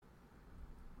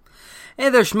Hey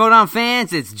there, Schmodown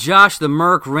fans. It's Josh the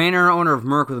Merc Rainer, owner of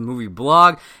Merc with a Movie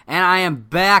Blog, and I am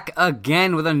back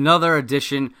again with another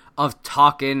edition of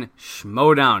Talkin'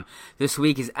 Schmodown. This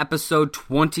week is episode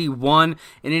 21,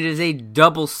 and it is a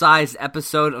double-sized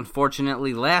episode.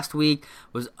 Unfortunately, last week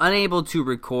was unable to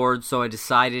record, so I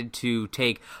decided to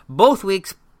take both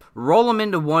weeks, roll them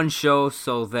into one show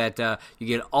so that you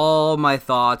get all my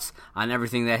thoughts on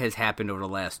everything that has happened over the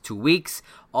last 2 weeks,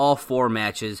 all 4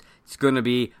 matches. It's going to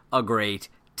be a great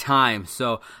time.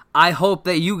 So I hope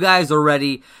that you guys are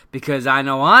ready, because I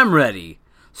know I'm ready.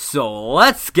 So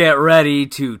let's get ready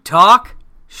to talk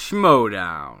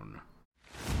Schmodown.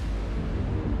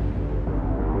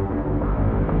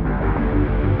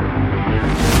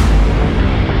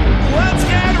 Let's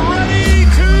get ready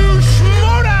to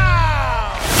Schmodown!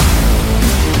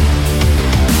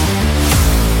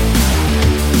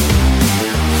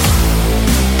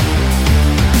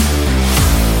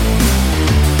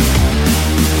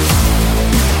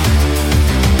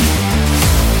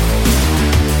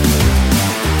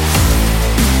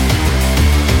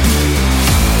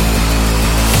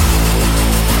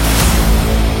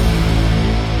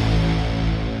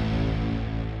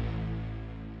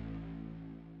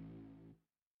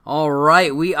 All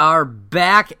right, we are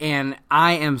back, and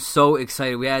I am so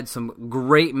excited. We had some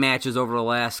great matches over the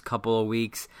last couple of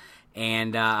weeks,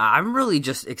 and I'm really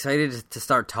just excited to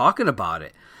start talking about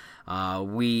it. I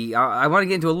want to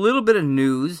get into a little bit of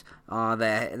news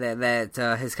that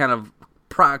has kind of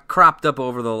cropped up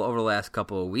over the last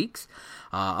couple of weeks.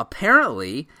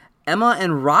 Apparently, Emma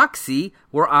and Roxy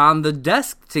were on the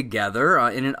desk together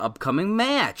in an upcoming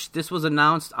match. This was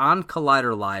announced on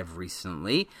Collider Live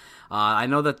recently. I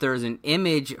know that there's an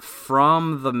image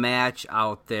from the match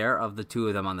out there of the two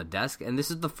of them on the desk, and this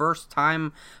is the first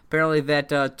time, apparently,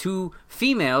 that 2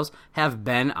 females have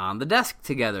been on the desk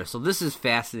together. So this is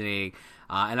fascinating,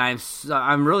 and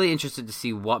I'm really interested to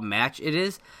see what match it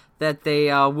is that they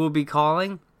will be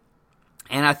calling,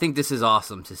 and I think this is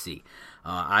awesome to see.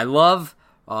 I love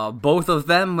both of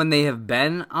them when they have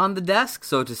been on the desk,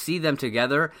 so to see them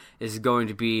together is going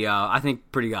to be, I think,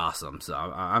 pretty awesome. So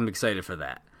I'm excited for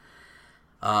that.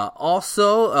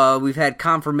 Also, we've had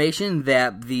confirmation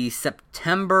that the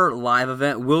September live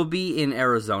event will be in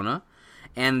Arizona,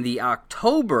 and the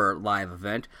October live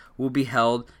event will be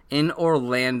held in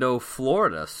Orlando,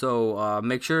 Florida. So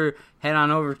make sure head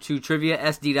on over to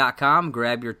triviasd.com,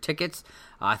 grab your tickets.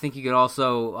 I think you can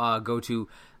also go to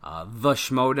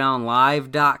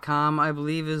theschmodownlive.com, I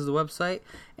believe is the website,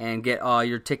 and get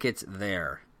your tickets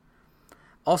there.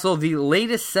 Also, the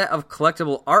latest set of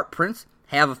collectible art prints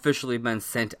have officially been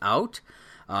sent out.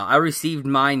 I received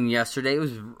mine yesterday. It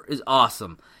was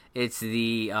awesome. It's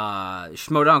the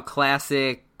Schmodown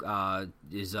Classic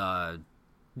is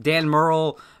Dan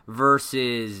Murrell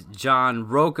versus John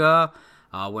Roca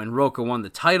when Roca won the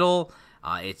title.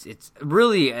 It's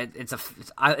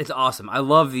awesome. I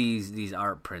love these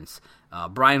art prints.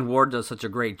 Brian Ward does such a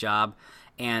great job.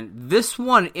 And this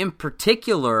one in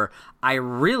particular I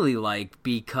really like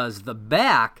because the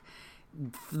back,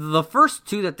 the first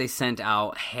 2 that they sent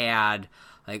out had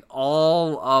like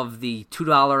all of the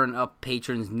 $2 and up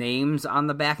patrons' names on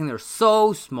the back, and they're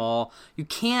so small you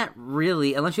can't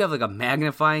really, unless you have like a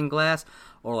magnifying glass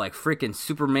or like freaking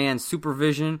Superman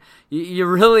supervision, you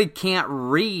really can't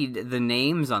read the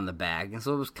names on the back, and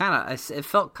so it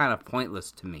felt kind of pointless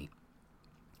to me.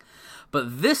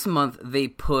 But this month they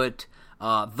put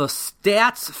the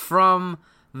stats from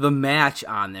the match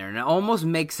on there, and it almost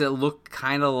makes it look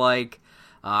kind of like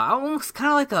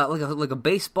like a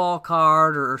baseball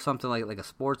card or something like a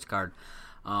sports card.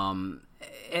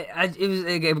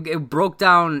 It broke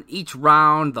down each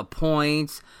round, the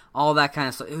points, all that kind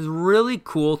of stuff. It was really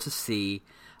cool to see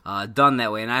done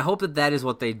that way, and I hope that is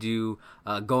what they do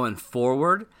going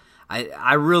forward.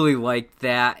 I really liked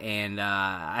that, and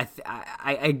I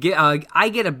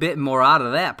get a bit more out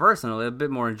of that personally, a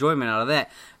bit more enjoyment out of that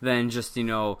than just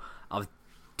a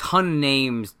ton of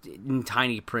names in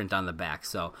tiny print on the back.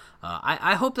 So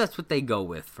I hope that's what they go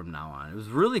with from now on. It was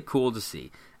really cool to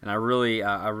see, and I really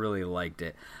liked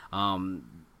it.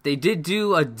 They did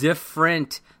do a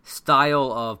different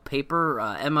style of paper.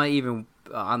 Emma even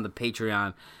on the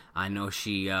Patreon, I know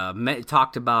she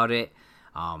talked about it.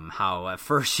 How at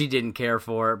first she didn't care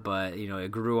for it, but it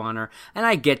grew on her, and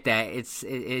I get that.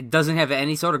 It doesn't have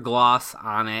any sort of gloss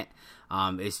on it.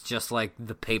 It's just like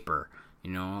the paper,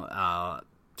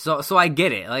 So I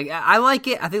get it. Like, I like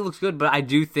it. I think it looks good, but I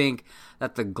do think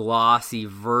that the glossy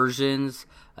versions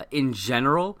in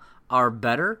general are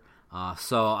better.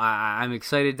 So I'm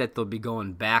excited that they'll be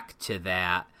going back to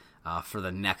that for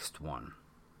the next one.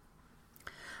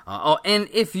 And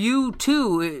if you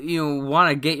too, want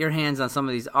to get your hands on some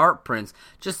of these art prints,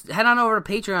 just head on over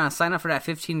to Patreon and sign up for that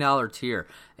 $15 tier.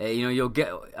 You'll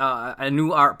get a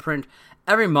new art print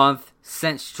every month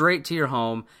sent straight to your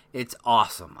home. It's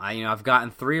awesome. I've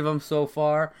gotten 3 of them so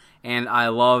far, and I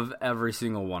love every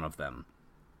single one of them.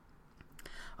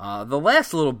 The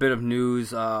last little bit of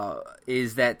news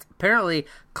is that apparently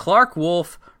Clark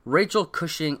Wolf, Rachel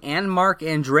Cushing, and Mark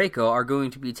Andreyko are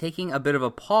going to be taking a bit of a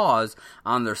pause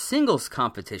on their singles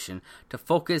competition to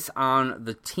focus on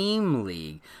the Team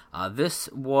League. This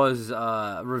was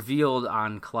revealed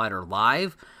on Collider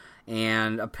Live,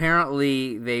 and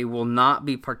apparently they will not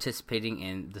be participating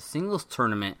in the singles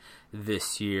tournament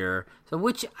this year. So,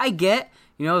 which I get,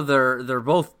 they're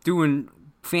both doing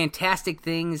fantastic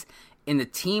things in the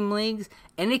team leagues,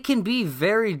 and it can be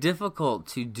very difficult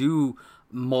to do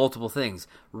multiple things.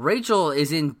 Rachel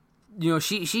is in,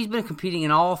 she's been competing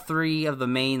in all 3 of the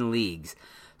main leagues,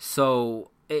 so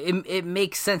it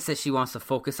makes sense that she wants to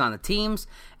focus on the teams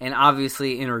and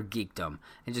obviously Inner Geekdom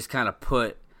and just kind of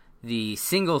put the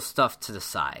single stuff to the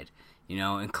side.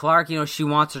 And Clark, she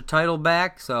wants her title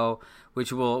back, so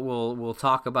which we'll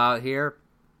talk about here.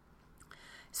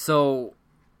 So,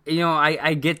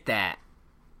 I get that.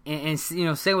 And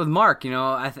same with Mark.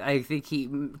 I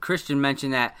think Christian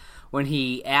mentioned that when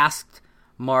he asked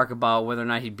Mark about whether or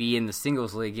not he'd be in the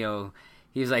singles league.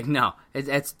 He was like, "No,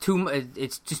 it's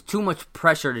just too much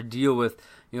pressure to deal with.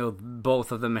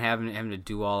 Both of them having to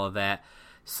do all of that.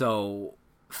 So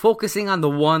focusing on the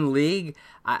one league,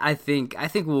 I think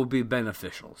will be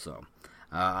beneficial. So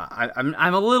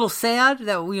I'm a little sad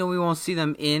that we won't see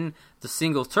them in the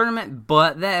singles tournament,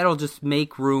 but that'll just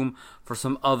make room for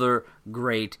some other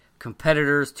great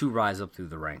competitors to rise up through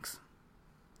the ranks.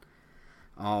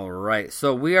 All right,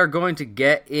 so we are going to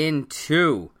get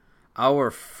into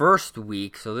our first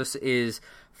week. So this is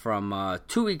from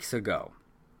 2 weeks ago.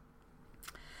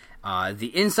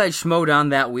 The Inside Schmodown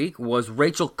that week was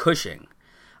Rachel Cushing.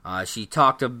 She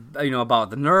talked about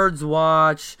the Nerds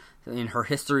Watch, in her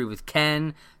history with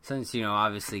Ken, since,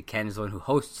 obviously Ken is the one who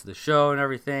hosts the show and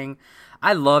everything.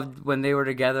 I loved when they were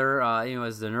together,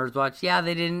 as the Nerds Watch. Yeah,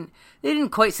 they didn't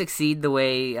quite succeed the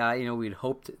way, we'd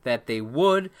hoped that they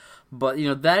would, but,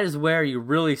 that is where you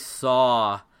really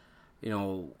saw,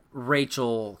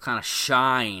 Rachel kind of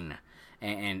shine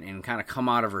and kind of come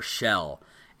out of her shell.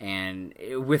 And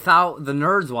without the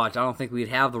Nerds Watch, I don't think we'd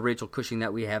have the Rachel Cushing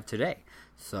that we have today.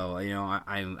 So,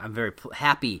 I'm very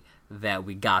happy that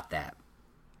we got that.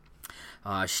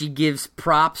 She gives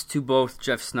props to both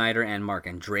Jeff Snyder and Mark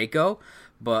Andreyko,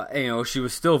 but, she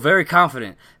was still very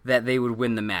confident that they would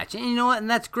win the match. And you know what? And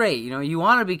that's great. You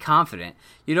want to be confident.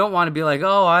 You don't want to be like,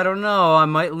 oh, I don't know, I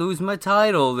might lose my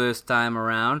title this time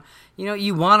around.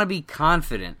 You want to be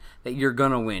confident that you're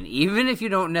going to win. Even if you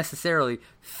don't necessarily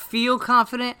feel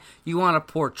confident, you want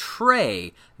to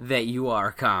portray that you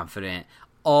are confident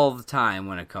all the time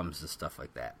when it comes to stuff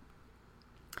like that.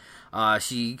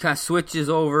 She kind of switches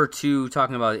over to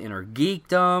talking about Inner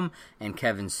Geekdom and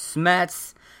Kevin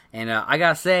Smets. And I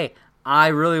gotta say, I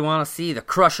really want to see the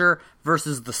Crusher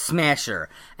versus the Smasher.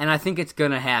 And I think it's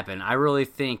going to happen. I really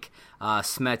think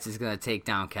Smets is going to take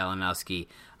down Kalinowski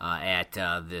at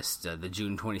the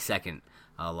June 22nd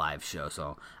live show.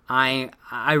 So I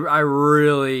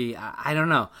really, I don't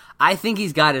know. I think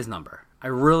he's got his number. I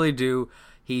really do.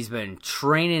 He's been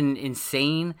training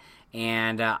insane,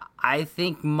 and I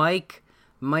think Mike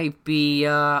might be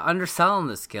underselling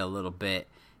this kid a little bit,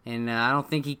 and I don't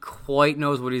think he quite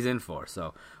knows what he's in for.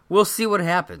 So we'll see what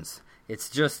happens. It's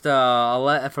just,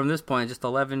 from this point, just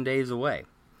 11 days away.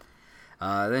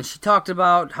 Then she talked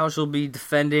about how she'll be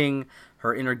defending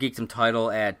her Inner Geekdom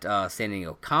title at San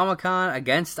Diego Comic-Con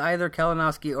against either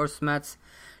Kalinowski or Smets.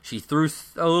 She threw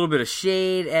a little bit of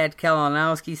shade at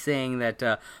Kalinowski, saying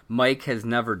that Mike has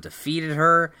never defeated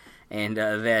her, and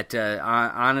that,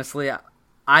 honestly,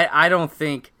 I don't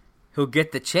think he'll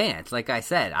get the chance. Like I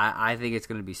said, I think it's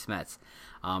going to be Smets.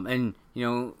 And,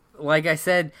 like I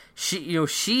said,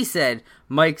 she said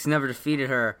Mike's never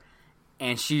defeated her,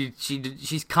 and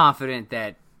she's confident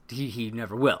that he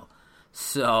never will.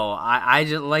 So, I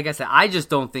just, like I said, I just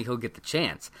don't think he'll get the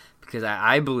chance, because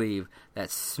I believe that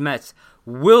Smets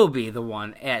will be the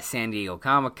one at San Diego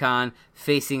Comic-Con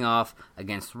facing off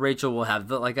against Rachel. We'll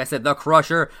have, like I said, the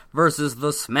Crusher versus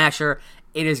the Smasher.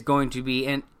 It is going to be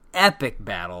an epic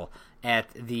battle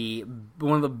at the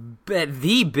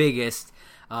biggest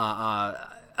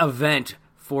event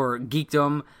for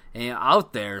geekdom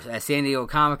out there at San Diego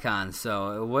Comic-Con.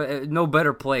 So no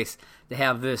better place to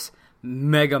have this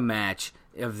mega match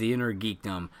of the Inner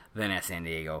Geekdom than at San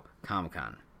Diego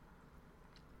Comic-Con.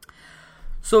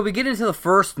 So we get into the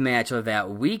first match of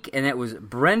that week, and it was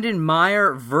Brendan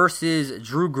Meyer versus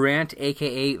Drew Grant,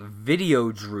 a.k.a.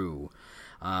 Video Drew.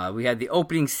 We had the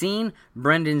opening scene.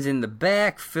 Brendan's in the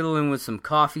back, fiddling with some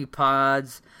coffee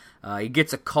pods. He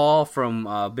gets a call from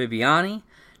Bibiani.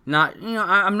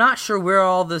 I'm not sure where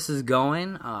all this is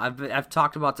going. I've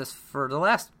talked about this for the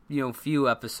last few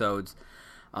episodes.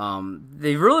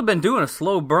 They've really been doing a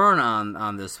slow burn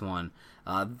on this one.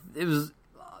 It was.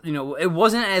 It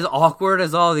wasn't as awkward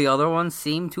as all the other ones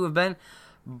seem to have been,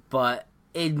 but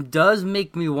it does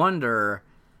make me wonder,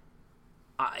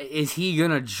 is he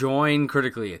going to join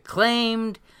Critically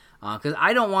Acclaimed? Because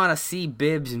I don't want to see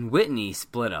Bibbs and Whitney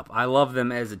split up. I love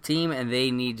them as a team, and they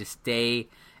need to stay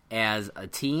as a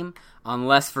team.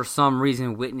 Unless for some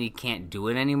reason Whitney can't do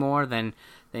it anymore, then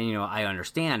I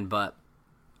understand. But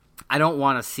I don't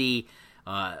want to see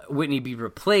Whitney be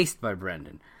replaced by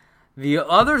Brendan. The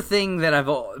other thing that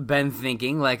I've been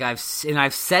thinking, I've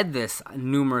said this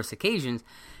on numerous occasions,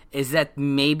 is that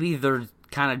maybe they're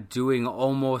kind of doing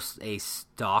almost a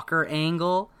stalker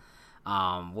angle,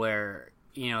 where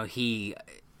he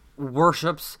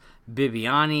worships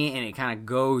Bibiani and it kind of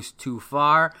goes too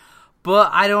far. But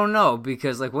I don't know,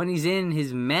 because when he's in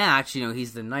his match,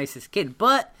 he's the nicest kid.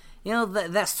 But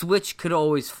that switch could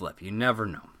always flip. You never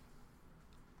know.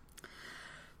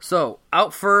 So,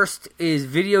 out first is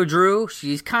Video Drew.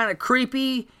 She's kind of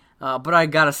creepy, but I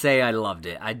gotta say I loved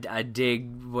it. I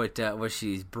dig what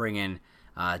she's bringing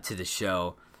to the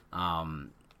show.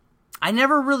 I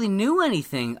never really knew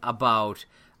anything about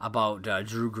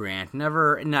Drew Grant.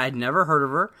 I'd never heard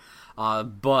of her.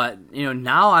 But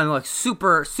now I'm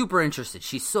super interested.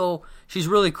 She's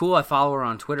really cool. I follow her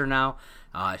on Twitter now.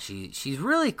 She's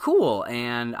really cool,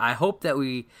 and I hope that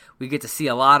we get to see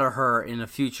a lot of her in the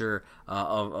future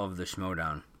of the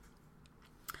Schmodown.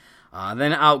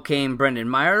 Then out came Brendan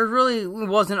Meyer. There really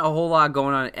wasn't a whole lot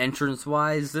going on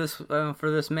entrance-wise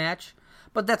for this match,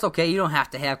 but that's okay. You don't have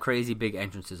to have crazy big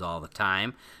entrances all the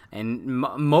time, and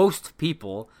most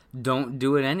people don't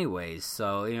do it anyways,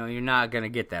 so you're not going to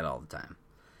get that all the time.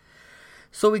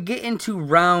 So we get into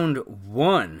round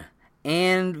one.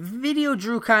 And Video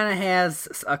Drew kind of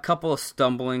has a couple of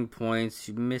stumbling points.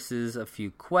 She misses a few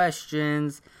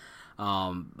questions.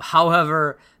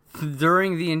 However,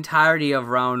 during the entirety of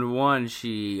round one,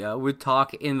 she would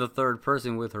talk in the third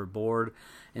person with her board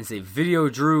and say, Video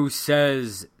Drew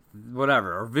says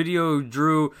whatever, or Video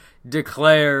Drew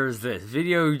declares this,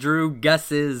 Video Drew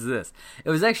guesses this.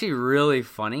 It was actually really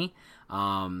funny.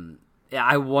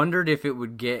 I wondered if it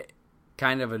would get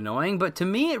kind of annoying, but to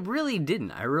me it really didn't.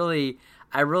 I really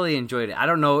enjoyed it. I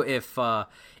don't know if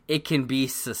it can be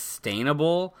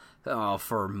sustainable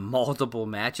for multiple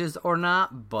matches or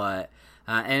not, but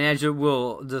and as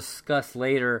we'll discuss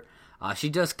later, she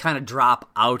does kind of drop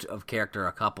out of character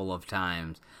a couple of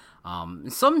times.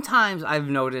 Sometimes I've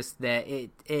noticed that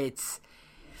it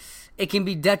can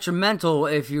be detrimental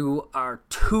if you are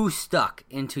too stuck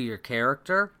into your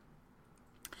character,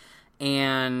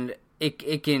 and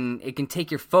it can take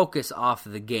your focus off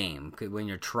of the game when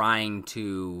you're trying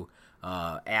to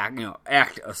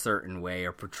act a certain way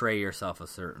or portray yourself a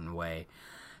certain way.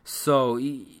 So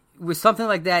with something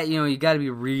like that, you got to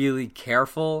be really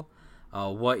careful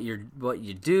what you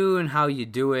do and how you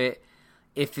do it.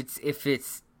 If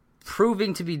it's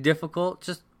proving to be difficult,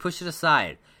 just push it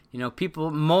aside.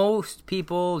 Most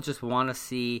people just want to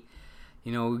see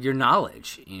your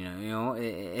knowledge,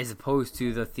 as opposed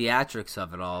to the theatrics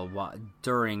of it all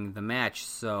during the match.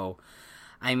 So,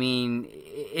 I mean,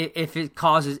 if it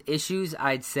causes issues,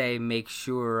 I'd say make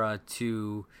sure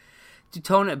to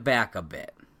tone it back a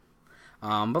bit.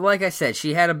 But like I said,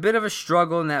 she had a bit of a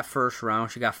struggle in that first round.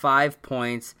 She got 5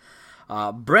 points.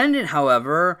 Brendan,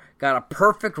 however, got a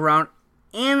perfect round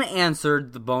and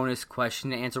answered the bonus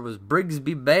question. The answer was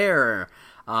Brigsby Bear.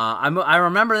 I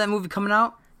remember that movie coming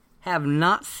out. Have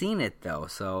not seen it, though,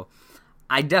 so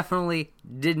I definitely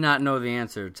did not know the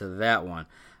answer to that one.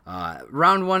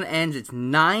 Round one ends, it's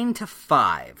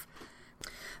 9-5.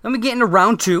 Then we get into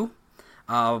round two.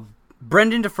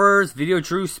 Brendan defers, Video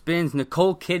Drew spins,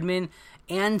 Nicole Kidman,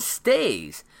 and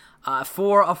stays.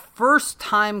 For a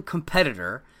first-time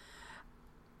competitor,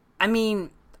 I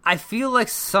mean, I feel like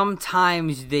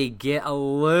sometimes they get a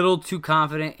little too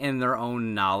confident in their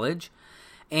own knowledge.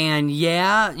 And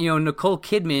yeah, Nicole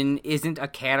Kidman isn't a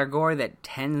category that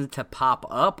tends to pop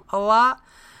up a lot.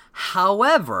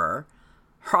 However,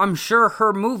 I'm sure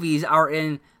her movies are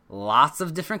in lots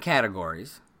of different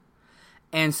categories.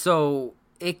 And so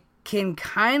it can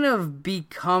kind of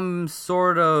become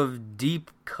sort of deep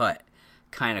cut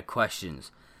kind of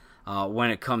questions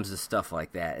when it comes to stuff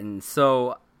like that. And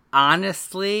so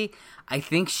honestly, I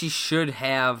think she should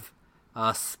have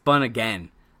spun again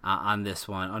on this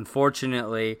one.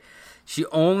 Unfortunately, she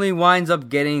only winds up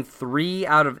getting 3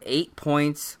 out of 8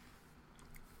 points.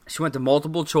 She went to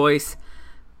multiple choice,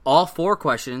 all 4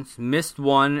 questions, missed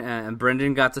one, and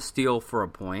Brendan got to steal for a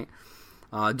point.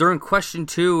 During question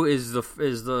 2 is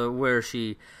the where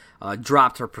she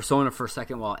dropped her persona for a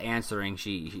second while answering.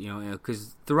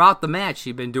 Because throughout the match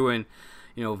she'd been doing,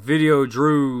 Video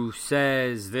Drew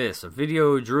says this, or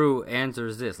Video Drew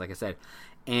answers this, like I said.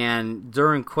 And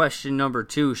during question number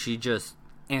 2, she just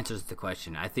answers the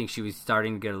question. I think she was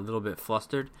starting to get a little bit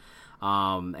flustered,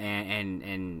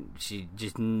 and she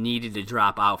just needed to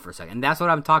drop out for a second. And that's what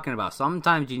I'm talking about.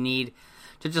 Sometimes you need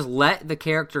to just let the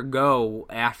character go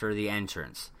after the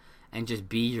entrance and just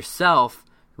be yourself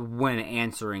when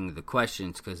answering the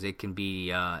questions, because it can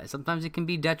be sometimes it can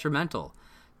be detrimental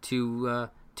to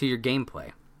your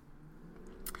gameplay.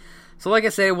 So, like I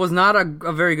said, it was not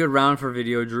a very good round for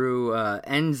Video Drew.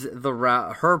 Ends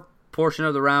her portion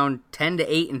of the round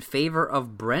 10-8 in favor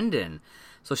of Brendan.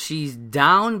 So she's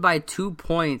down by 2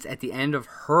 points at the end of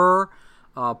her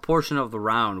portion of the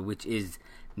round, which is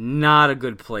not a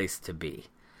good place to be.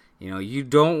 You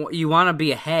want to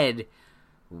be ahead,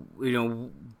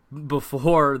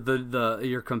 before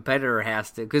your competitor has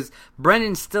to, because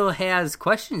Brendan still has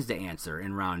questions to answer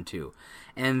in round 2,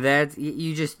 and that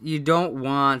you don't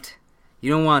want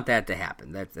that to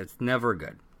happen. That's never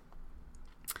good.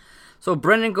 So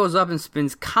Brendan goes up and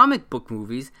spins comic book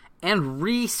movies and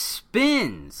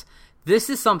respins. This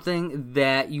is something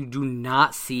that you do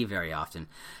not see very often,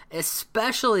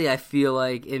 especially I feel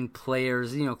like in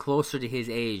players, closer to his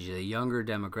age, the younger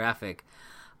demographic.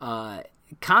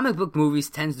 Comic book movies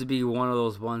tends to be one of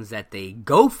those ones that they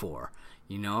go for.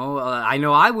 I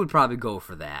know I would probably go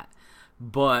for that,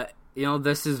 but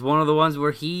this is one of the ones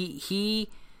where his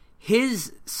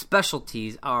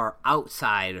specialties are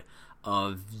outside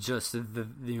of just the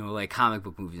like comic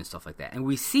book movies and stuff like that, and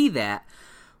we see that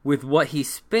with what he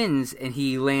spins, and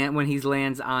when he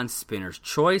lands on Spinner's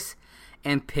Choice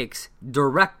and picks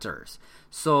directors.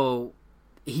 So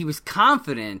he was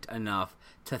confident enough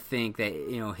to think that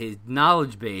his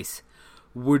knowledge base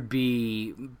would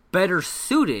be better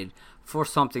suited for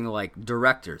something like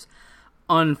directors.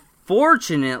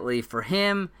 Unfortunately for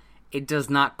him, it does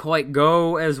not quite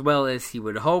go as well as he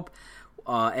would hope,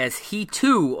 as he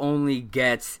too only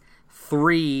gets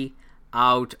 3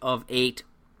 out of 8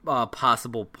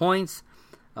 possible points.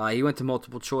 He went to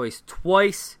multiple choice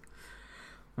twice.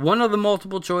 One of the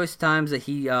multiple choice times that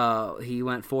he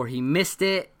went for, he missed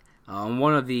it.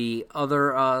 One of the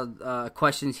other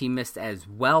questions he missed as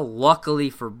well. Luckily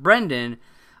for Brendan,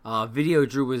 Video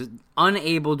Drew was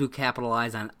unable to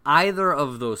capitalize on either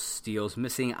of those steals,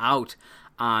 missing out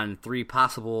on 3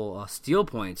 possible steal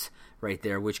points right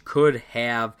there, which could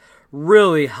have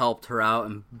really helped her out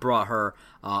and brought her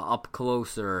up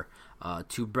closer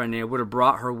to Brendan. It would have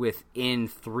brought her within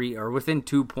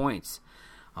 2 points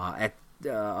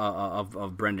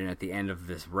of Brendan at the end of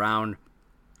this round.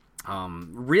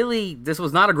 Really, this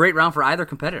was not a great round for either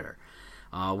competitor.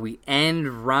 We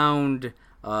end round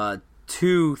 2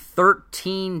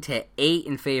 13-8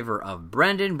 in favor of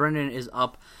Brendan. Brendan is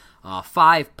up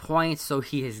 5 points, so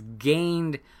he has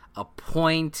gained a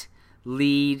point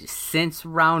lead since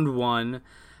round 1.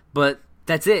 But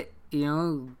that's it.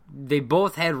 They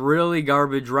both had really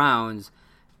garbage rounds,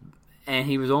 and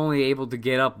he was only able to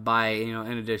get up by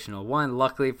an additional 1.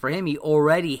 Luckily for him, he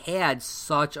already had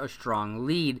such a strong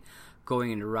lead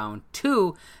going into round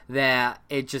 2 that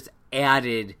it just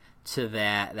added to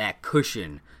that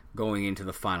cushion going into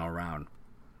the final round.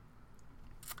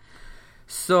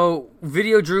 So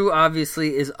Video Drew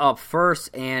obviously is up first,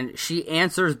 and she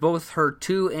answers both her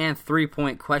 2 and 3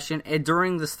 point question. And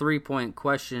during this 3 point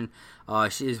question,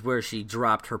 is where she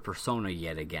dropped her persona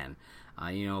yet again.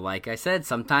 Like I said,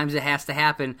 sometimes it has to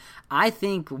happen. I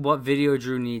think what Video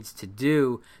Drew needs to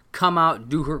do, come out,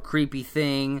 do her creepy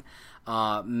thing,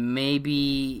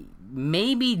 maybe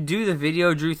do the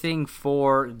Video Drew thing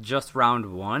for just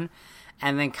round 1,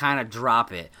 and then kind of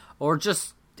drop it. Or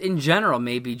just, in general,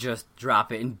 maybe just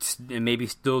drop it and maybe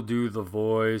still do the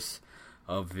voice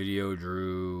of Video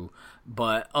Drew.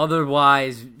 But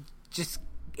otherwise, just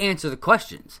answer the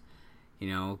questions.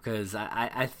 Because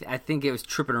I think it was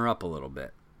tripping her up a little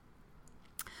bit.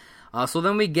 So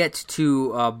then we get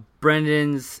to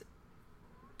Brendan's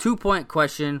 2 point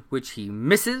question, which he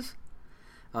misses.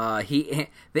 The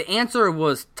answer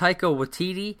was Taika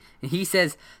Waititi, and he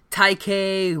says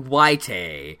Taika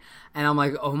Waititi. And I'm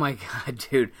like, oh my god,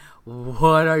 dude,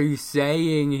 what are you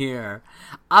saying here?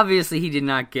 Obviously, he did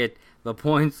not get the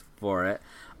points for it.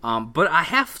 But I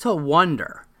have to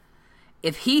wonder,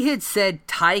 if he had said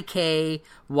Taika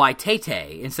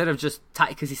Waititi instead of just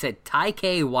because he said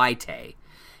Taika Waititi,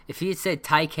 if he had said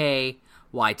Taika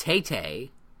Waititi,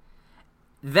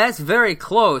 that's very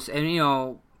close.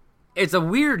 And it's a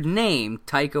weird name,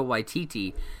 Taika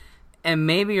Waititi, and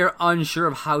maybe you're unsure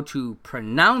of how to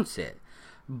pronounce it.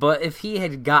 But if he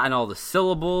had gotten all the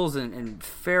syllables and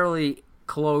fairly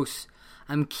close,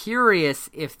 I'm curious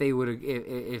if they would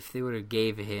have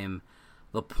gave him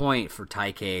the point for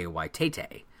Taika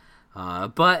Waititi.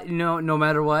 But no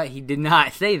matter what, he did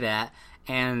not say that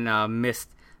and missed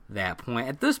that point.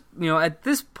 At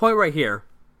this point right here,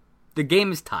 the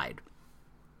game is tied.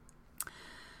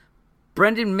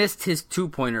 Brendan missed his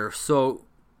 2-pointer, so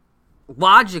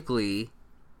logically,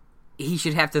 he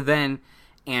should have to then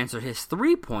answer his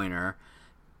 3-pointer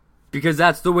because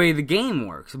that's the way the game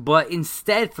works. But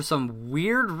instead, for some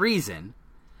weird reason,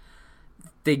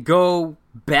 they go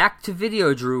back to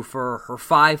Video Drew for her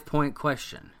 5-point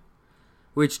question,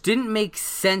 which didn't make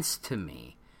sense to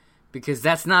me because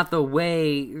that's not the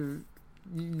way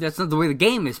the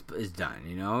game is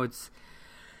done.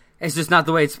 It's just not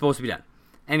the way it's supposed to be done.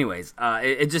 Anyways,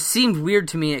 it just seemed weird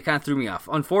to me. It kind of threw me off.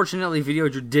 Unfortunately, Video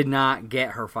Drew did not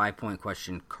get her 5-point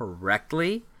question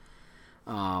correctly.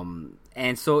 And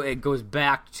so it goes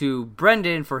back to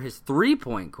Brendan for his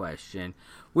 3-point question,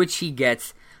 which he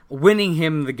gets, winning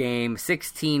him the game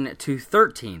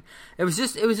 16-13. It was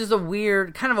just a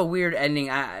weird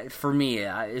ending for me.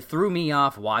 It threw me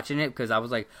off watching it because I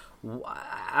was like,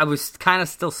 I was kind of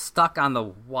still stuck on the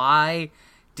why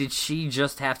did she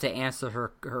just have to answer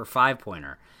her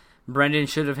 5-pointer? Brendan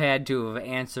should have had to have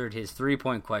answered his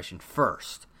 3-point question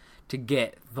first to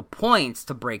get the points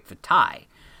to break the tie.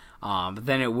 But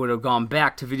then it would have gone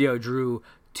back to Video Drew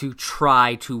to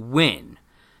try to win,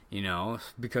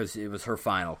 because it was her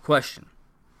final question.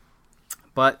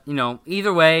 But,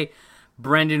 either way,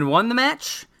 Brendan won the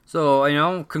match.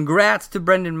 So, congrats to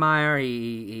Brendan Meyer.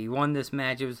 He won this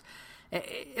match.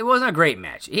 It wasn't a great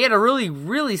match. He had a really,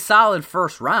 really solid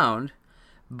first round,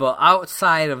 but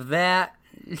outside of that,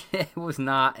 it was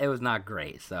not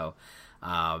great. So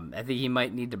I think he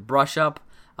might need to brush up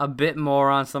a bit more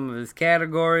on some of his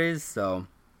categories. So,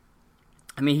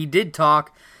 he did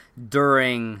talk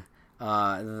during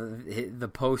the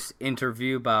post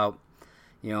interview about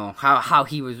how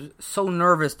he was so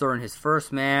nervous during his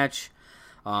first match.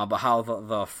 But how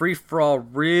the free-for-all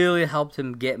really helped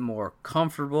him get more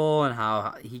comfortable and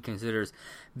how he considers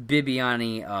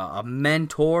Bibiani a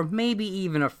mentor, maybe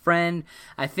even a friend.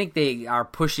 I think they are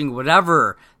pushing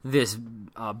whatever this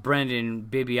Brendan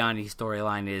Bibiani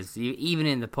storyline is, even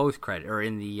in the post-credit or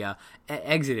in the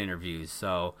exit interviews.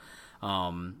 So,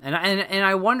 and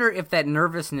I wonder if that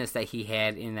nervousness that he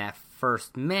had in that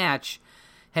first match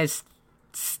has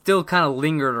still kind of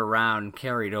lingered around and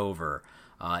carried over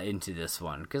into this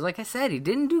one, because like I said, he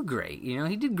didn't do great.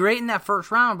 He did great in that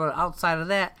first round, but outside of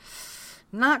that,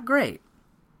 not great.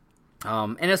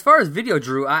 And as far as Video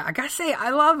Drew, I gotta say,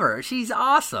 I love her. She's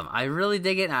awesome. I really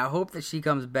dig it, and I hope that she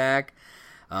comes back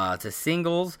to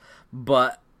singles.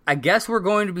 But I guess we're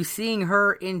going to be seeing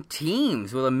her in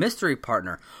teams with a mystery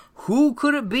partner. Who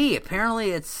could it be?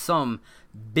 Apparently, it's some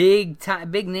big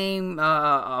name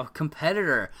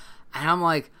competitor, and I'm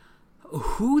like,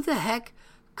 who the heck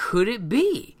could it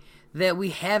be that we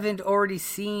haven't already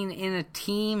seen in a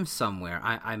team somewhere?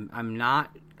 I'm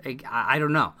not. I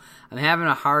don't know. I'm having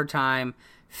a hard time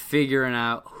figuring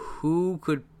out who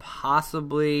could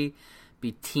possibly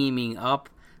be teaming up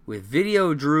with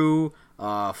Video Drew,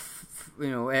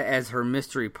 as her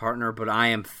mystery partner. But I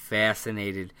am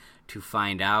fascinated to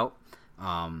find out.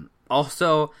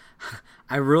 Also,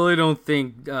 I really don't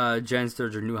think Jen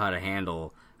Sturger knew how to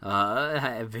handle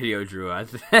Video Drew.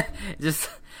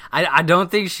 I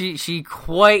don't think she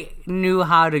quite knew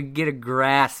how to get a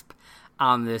grasp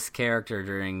on this character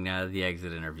during the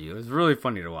exit interview. It was really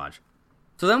funny to watch.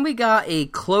 So then we got a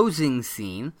closing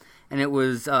scene, and it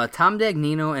was Tom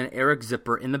Dagnino and Eric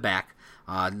Zipper in the back.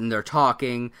 And they're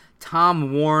talking.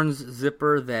 Tom warns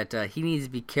Zipper that he needs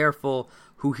to be careful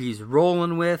who he's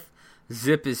rolling with.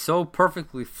 Zip is so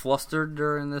perfectly flustered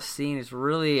during this scene. It's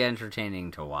really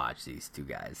entertaining to watch these two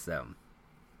guys. So,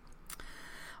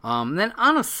 then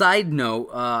on a side note,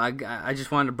 I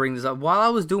just wanted to bring this up. While I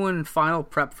was doing final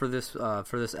prep for this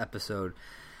episode,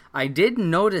 I did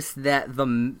notice that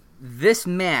this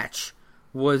match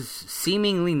was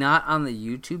seemingly not on the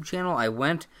YouTube channel. I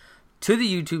went to the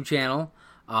YouTube channel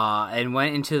and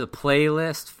went into the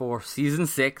playlist for season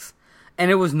 6,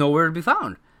 and it was nowhere to be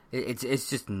found. It's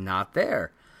just not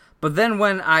there. But then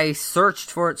when I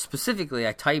searched for it specifically,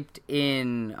 I typed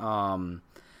in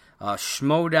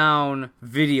Schmodown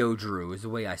Video Drew is the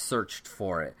way I searched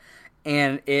for it.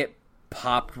 and it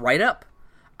popped right up.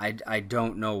 I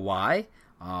don't know why.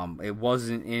 It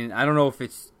wasn't in. I don't know if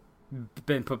it's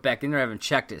been put back in there. I haven't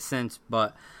checked it since,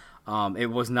 but it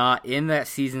was not in that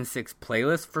season 6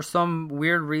 playlist for some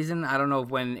weird reason. I don't know if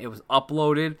when it was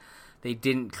uploaded, they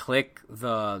didn't click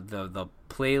the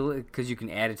playlist because you can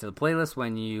add it to the playlist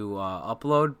when you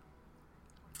upload.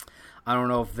 I don't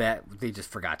know if they just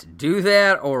forgot to do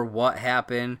that or what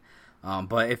happened.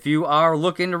 But if you are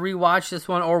looking to rewatch this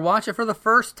one or watch it for the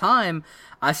first time,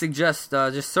 I suggest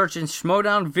just searching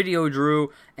Schmoedown Video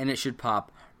Drew, and it should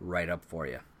pop right up for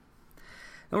you.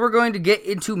 And we're going to get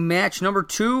into match number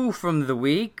 2 from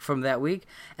that week,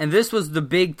 and this was the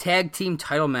big tag team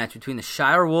title match between the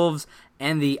Shire Wolves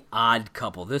and the Odd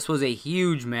Couple. This was a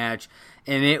huge match,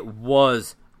 and it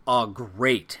was a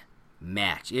great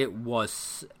match. It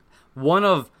was one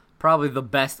of probably the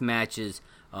best matches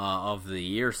of the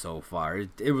year so far.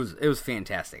 It was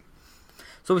fantastic.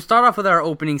 So we start off with our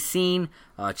opening scene.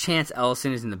 Chance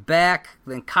Ellison is in the back.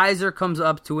 Then Kaiser comes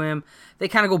up to him. They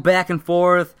kind of go back and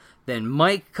forth. Then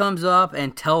Mike comes up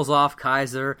and tells off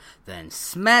Kaiser. Then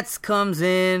Smets comes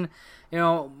in. You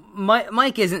know,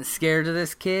 Mike isn't scared of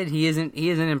this kid. He isn't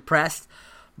impressed.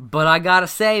 But I gotta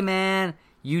say, man,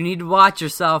 you need to watch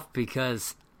yourself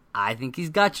because I think he's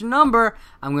got your number.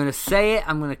 I'm gonna say it.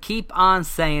 I'm gonna keep on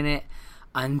saying it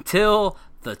until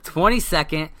the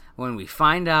 22nd when we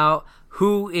find out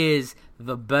who is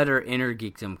the better Inner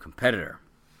Geekdom competitor.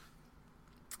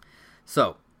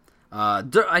 So, I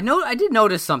did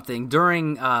notice something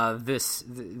during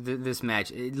this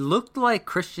match. It looked like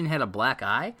Christian had a black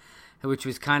eye, which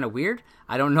was kind of weird.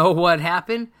 I don't know what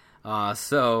happened.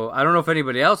 So I don't know if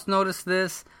anybody else noticed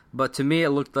this, but to me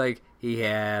it looked like he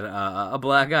had a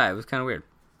black eye. It was kind of weird.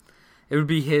 It would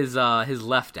be his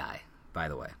left eye, by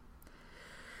the way.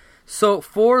 So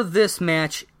for this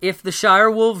match, if the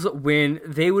Shire Wolves win,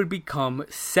 they would become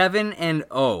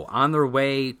 7-0 on their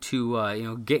way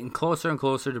to getting closer and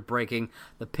closer to breaking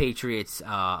the Patriots'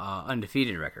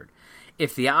 undefeated record.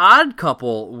 If the Odd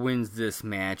Couple wins this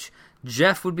match,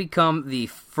 Jeff would become the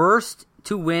first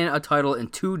to win a title in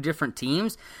 2 different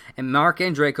teams, and Mark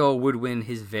Andreyko would win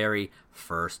his very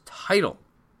first title.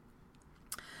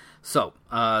 So,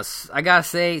 I gotta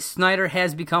say, Snyder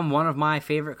has become one of my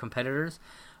favorite competitors.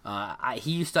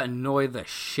 He used to annoy the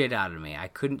shit out of me. I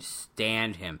couldn't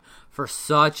stand him for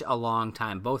such a long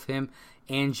time. Both him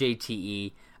and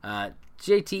JTE.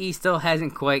 JTE still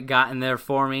hasn't quite gotten there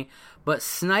for me, but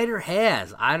Snyder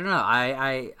has. I don't know.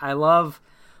 I love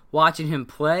watching him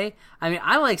play. I mean,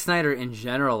 I like Snyder in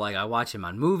general. Like, I watch him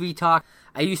on Movie Talk.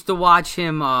 I used to watch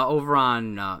him over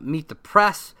on Meet the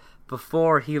Press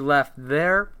before he left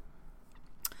there.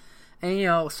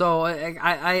 And, so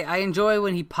I enjoy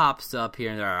when he pops up here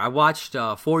and there. I watched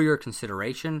For Your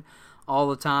Consideration all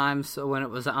the time so when it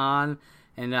was on.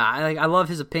 And I love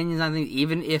his opinions. I think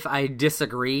even if I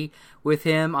disagree with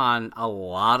him on a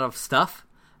lot of stuff,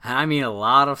 I mean a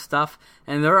lot of stuff,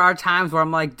 and there are times where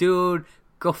I'm like, dude,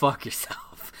 go fuck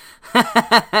yourself.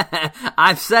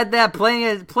 I've said that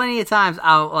plenty of times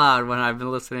out loud when I've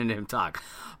been listening to him talk.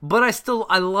 But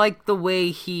I like the way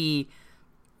he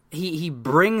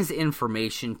brings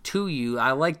information to you.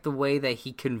 I like the way that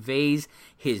he conveys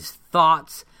his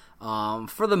thoughts.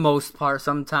 For the most part,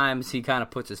 sometimes he kind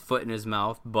of puts his foot in his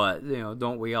mouth, but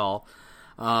don't we all?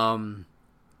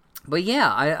 But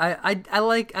yeah, I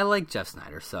like Jeff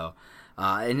Snyder. So,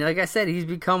 and like I said, he's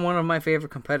become one of my favorite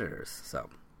competitors. So,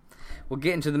 we'll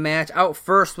get into the match. Out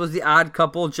first was the Odd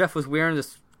Couple. Jeff was wearing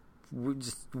this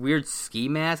just weird ski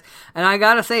mask, and I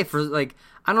gotta say, I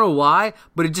don't know why,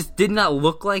 but it just did not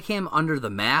look like him under the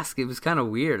mask. It was kind of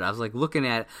weird. I was looking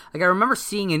at it. I remember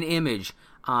seeing an image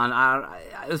on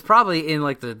it was probably in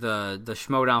the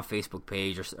Schmoedown Facebook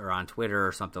page or on Twitter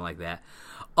or something like that,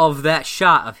 of that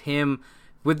shot of him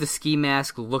with the ski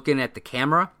mask looking at the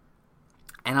camera,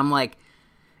 and I'm like,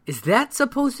 is that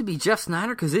supposed to be Jeff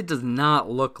Snyder? Because it does not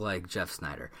look like Jeff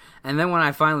Snyder. And then when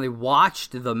I finally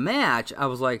watched the match, I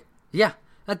was like, yeah,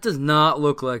 that does not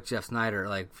look like Jeff Snyder,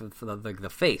 for the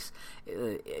face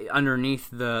underneath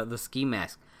the ski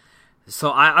mask.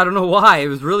 So I don't know why. It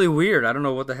was really weird. I don't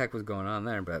know what the heck was going on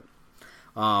there. But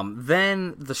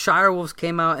then the Shire Wolves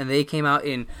came out, and they came out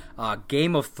in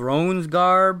Game of Thrones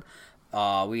garb.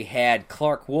 We had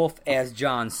Clark Wolf as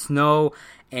Jon Snow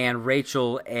and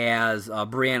Rachel as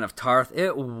Brienne of Tarth.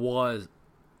 It was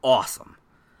awesome.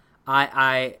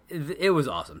 It was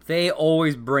awesome. They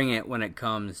always bring it when it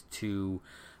comes to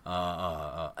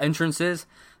entrances,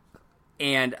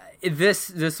 and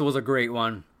this was a great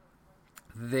one.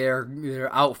 Their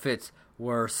outfits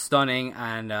were stunning,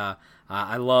 and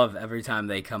I love every time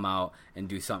they come out and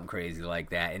do something crazy like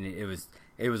that. And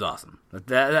it It was awesome.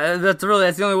 That's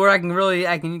the only word I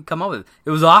can come up with.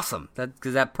 It was awesome.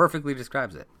 Because that perfectly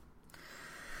describes it.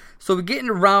 So we get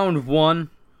into round 1,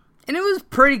 and it was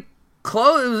pretty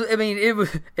close.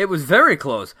 It was very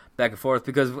close back and forth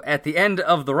because at the end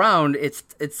of the round, it's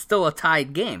still a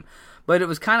tied game, but it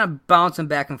was kind of bouncing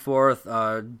back and forth.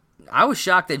 I was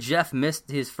shocked that Jeff missed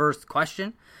his first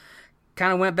question.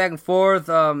 Kind of went back and forth.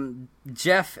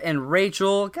 Jeff and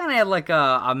Rachel kind of had like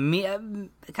a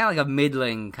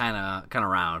middling kind of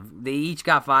round. They each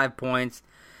got 5 points.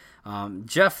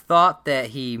 Jeff thought that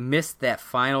he missed that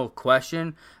final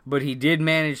question, but he did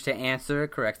manage to answer it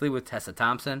correctly with Tessa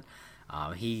Thompson.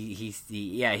 He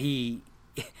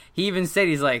even said,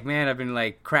 he's like, man, I've been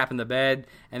like crapping the bed,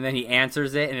 and then he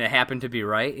answers it, and it happened to be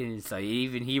right, and so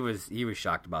even he was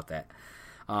shocked about that.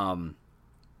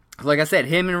 Like I said,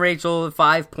 him and Rachel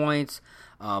 5 points.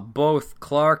 Both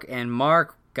Clark and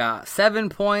Mark got 7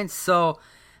 points. So,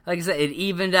 like I said, it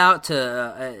evened out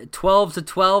to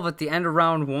 12-12 at the end of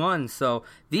round 1. So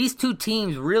these two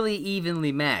teams really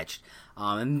evenly matched,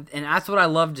 and that's what I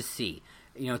love to see.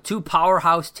 Two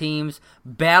powerhouse teams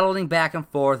battling back and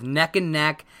forth, neck and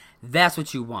neck. That's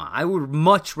what you want. I would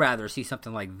much rather see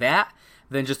something like that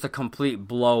than just a complete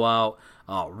blowout,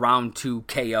 round 2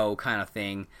 KO kind of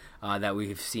thing that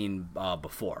we've seen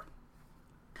before.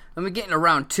 Then we get into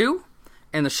round 2,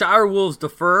 and the Shire Wolves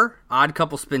defer. Odd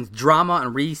Couple spins drama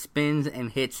and respins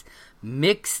and hits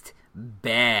mixed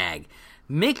bag.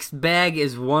 Mixed bag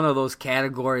is one of those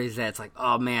categories that's like,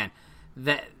 oh man,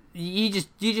 that you just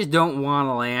don't want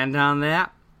to land on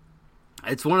that.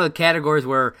 It's one of the categories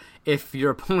where if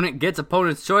your opponent gets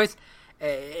opponent's choice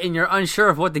and you're unsure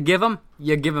of what to give them,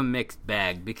 you give them mixed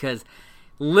bag, because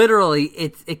literally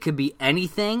it could be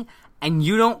anything, and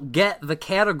you don't get the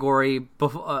category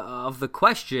of the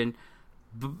question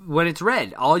when it's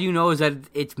read. All you know is that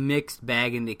it's mixed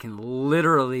bag, and it can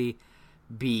literally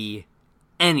be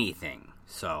anything.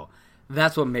 So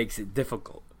that's what makes it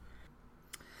difficult.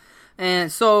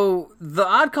 And so the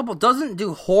Odd Couple doesn't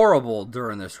do horrible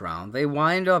during this round. They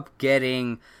wind up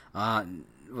getting,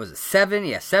 was it 7?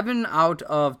 Yeah, 7 out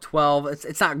of 12.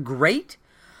 It's not great,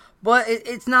 but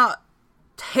it's not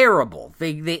terrible.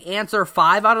 They answer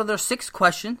 5 out of their 6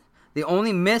 questions. They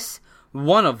only miss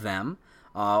 1 of them.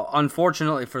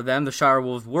 Unfortunately for them, the Shire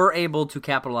Wolves were able to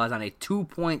capitalize on a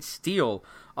 2-point steal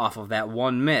off of that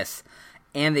 1 miss.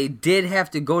 And they did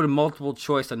have to go to multiple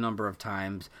choice a number of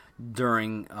times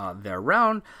during their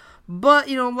round. But,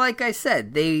 like I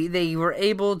said, they were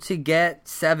able to get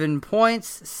 7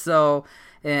 points. So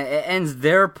it ends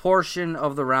their portion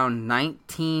of the round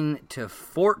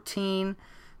 19-14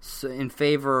 in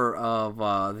favor of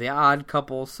the Odd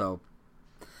Couple.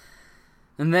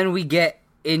 And then we get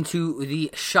into the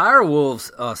Shire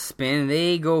Wolves spin.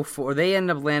 They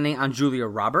end up landing on Julia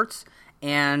Roberts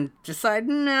and decide,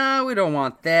 no, we don't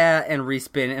want that, and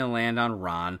respin and land on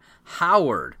Ron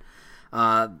Howard.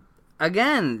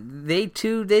 Again, they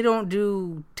don't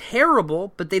do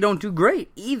terrible, but they don't do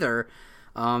great either.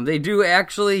 They do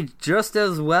actually just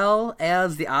as well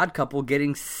as the Odd Couple,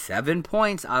 getting 7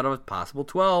 points out of a possible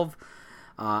 12,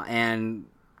 and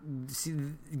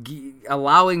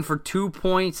allowing for 2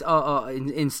 points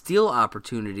in steal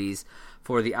opportunities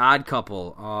for the Odd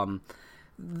Couple.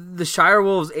 The Shire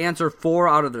Wolves answer 4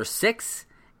 out of their 6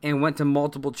 and went to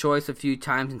multiple choice a few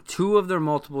times, and 2 of their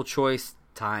multiple choice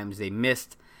times they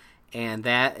missed, and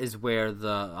that is where the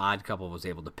Odd Couple was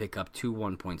able to pick up 2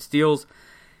 1-point steals,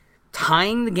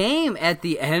 tying the game at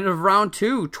the end of round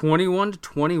 2,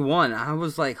 21-21. I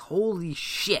was like, holy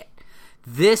shit,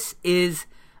 this is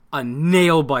a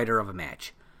nail-biter of a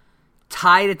match.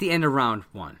 Tied at the end of round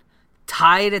 1.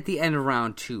 Tied at the end of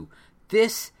round 2.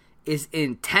 This is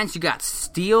intense. You got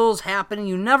steals happening.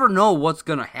 You never know what's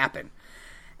going to happen.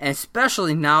 And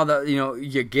especially now that,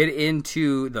 you get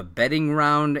into the betting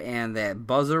round and that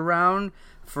buzzer round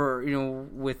for,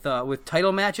 with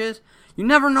title matches, you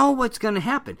never know what's going to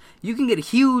happen. You can get a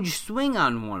huge swing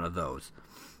on one of those.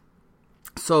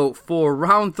 So for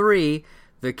round 3,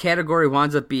 the category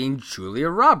winds up being Julia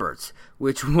Roberts,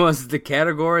 which was the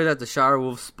category that the Shire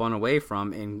Wolves spun away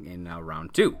from in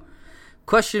round 2.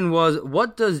 Question was,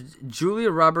 what does Julia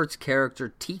Roberts'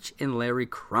 character teach in Larry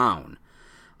Crown?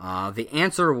 The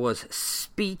answer was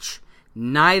speech.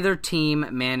 Neither team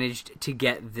managed to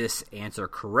get this answer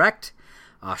correct.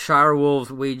 Shire Wolves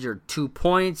wagered 2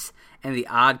 points, and the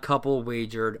Odd Couple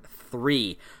wagered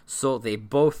 3. So they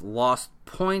both lost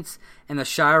points, and the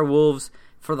Shire Wolves,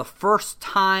 for the first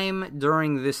time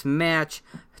during this match,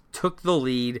 took the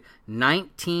lead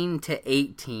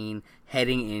 19-18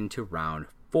 heading into round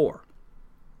 4.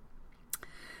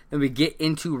 Then we get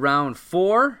into round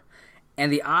 4,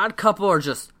 and the Odd Couple are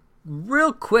just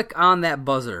real quick on that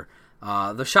buzzer.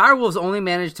 The Shire Wolves only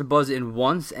managed to buzz in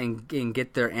once and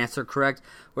get their answer correct,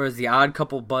 whereas the Odd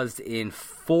Couple buzzed in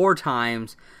 4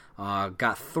 times,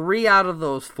 got 3 out of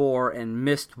those 4 and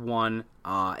missed 1.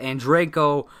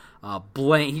 Andrejko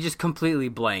he just completely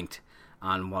blanked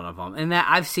on one of them, and that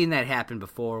I've seen that happen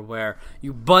before, where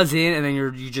you buzz in and then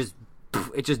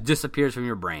it just disappears from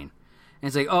your brain, and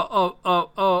it's like oh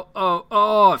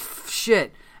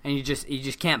shit, and you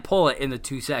just can't pull it in the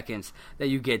 2 seconds that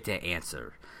you get to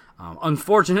answer.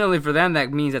 Unfortunately for them,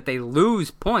 that means that they lose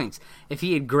points. If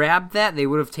he had grabbed that, they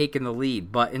would have taken the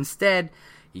lead. But instead,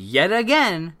 yet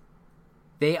again,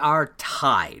 they are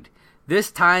tied. This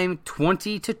time,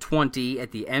 20-20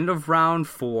 at the end of round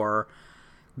 4.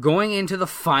 Going into the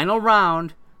final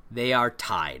round, they are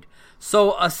tied.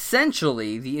 So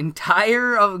essentially, the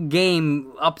entire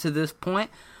game up to this point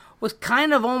was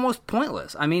kind of almost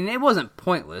pointless. I mean, it wasn't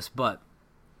pointless, but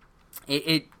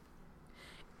it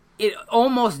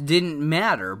almost didn't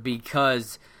matter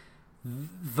because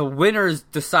the winners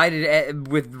decided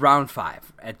with round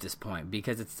 5 at this point,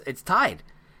 because it's tied.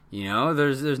 You know,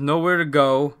 there's nowhere to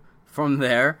go from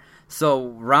there. So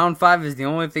round 5 is the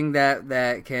only thing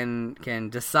that can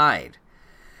decide.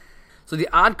 So the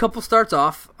Odd Couple starts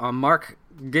off. Mark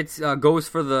goes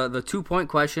for the 2-point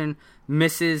question,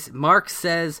 misses. Mark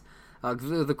says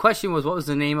the question was, what was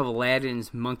the name of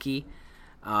Aladdin's monkey?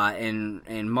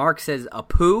 And Mark says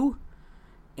Apu,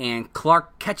 and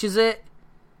Clark catches it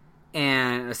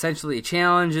and essentially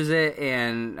challenges it,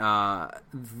 and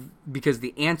because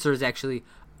the answer is actually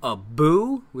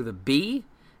Abu with a B,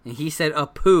 and he said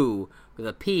Apu with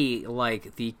a P,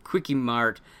 like the Quickie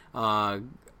Mart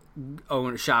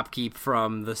shopkeep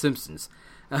from The Simpsons.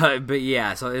 But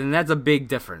yeah, and that's a big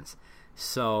difference.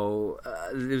 So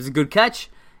it was a good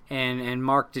catch. And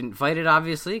Mark didn't fight it,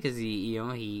 obviously, because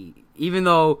he even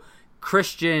though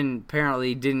Christian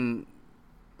apparently didn't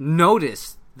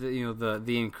notice the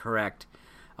incorrect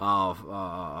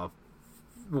word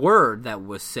that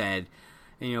was said,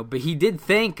 but he did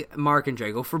thank Mark and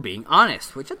Drago for being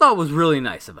honest, which I thought was really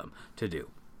nice of him to do.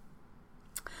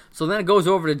 So then it goes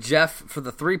over to Jeff for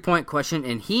the 3-point question,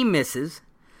 and he misses.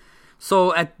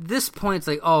 So at this point, it's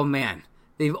like, oh man,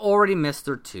 they've already missed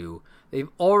their 2. They've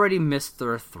already missed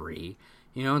their 3.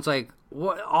 It's like,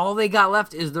 what? All they got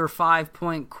left is their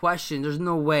 5-point question. There's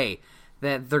no way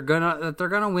that they're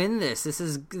gonna win this. This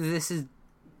is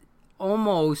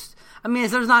almost. I mean,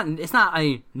 it's not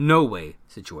a no way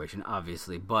situation,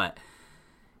 obviously, but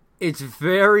it's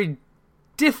very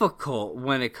difficult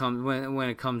when it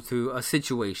comes to a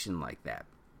situation like that.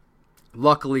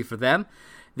 Luckily for them,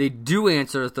 they do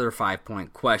answer their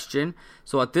 5-point question.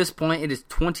 So at this point, it is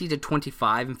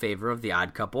 20-25 in favor of the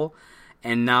Odd Couple.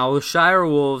 And now the Shire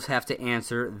Wolves have to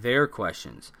answer their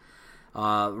questions.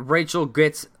 Rachel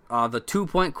gets the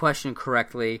 2-point question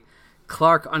correctly.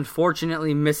 Clark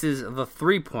unfortunately misses the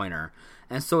 3-pointer.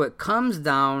 And so it comes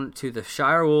down to the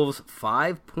Shire Wolves'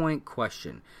 5-point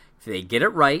question. If they get it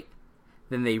right,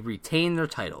 then they retain their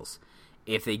titles.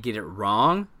 If they get it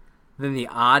wrong, then the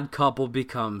Odd Couple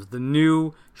becomes the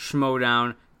new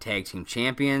Schmoedown Tag Team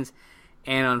Champions.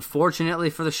 And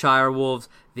unfortunately for the Shire Wolves,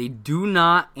 they do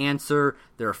not answer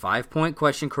their 5-point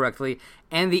question correctly.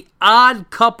 And the Odd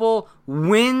Couple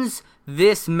wins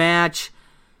this match.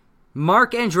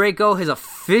 Mark Andrejko has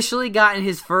officially gotten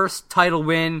his first title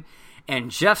win.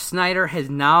 And Jeff Sneider has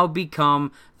now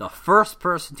become the first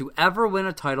person to ever win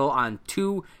a title on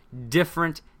 2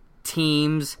 different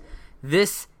teams.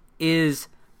 This is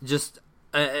just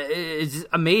it's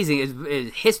amazing. It's a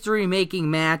history-making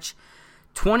match.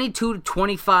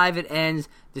 22-25 it ends.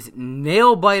 This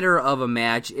nail-biter of a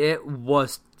match. It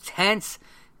was tense,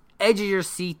 edge of your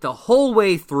seat the whole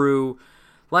way through.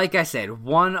 Like I said,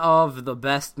 one of the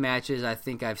best matches I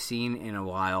think I've seen in a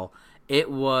while. It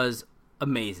was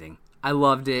amazing. I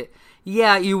loved it.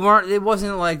 Yeah, it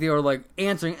wasn't like they were like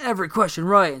answering every question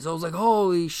right, and so I was like,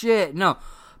 holy shit. No.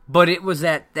 But it was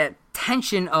that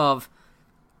tension of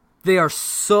they are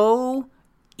so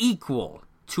equal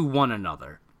to one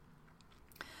another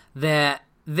that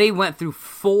they went through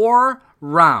 4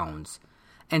 rounds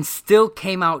and still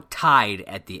came out tied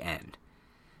at the end.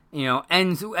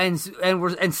 And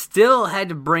still had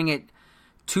to bring it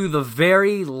to the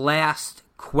very last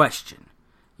question.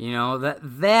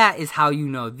 That is how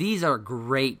these are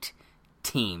great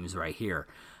teams right here.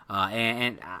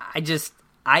 And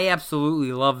I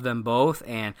absolutely love them both,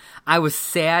 and I was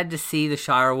sad to see the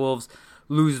Shire Wolves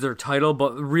lose their title,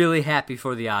 but really happy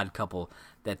for the Odd Couple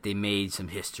that they made some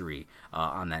history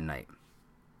on that night.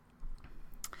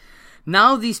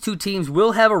 Now these two teams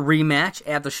will have a rematch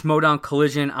at the Schmoedown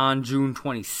Collision on June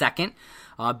 22nd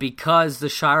because the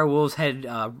Shire Wolves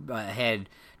had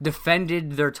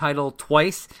defended their title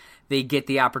twice. They get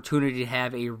the opportunity to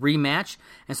have a rematch,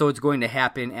 and so it's going to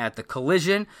happen at the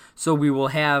Collision. So we will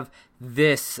have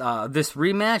this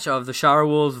rematch of the Shire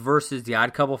Wolves versus the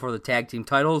Odd Couple for the tag team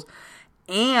titles,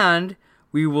 and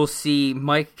we will see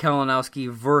Mike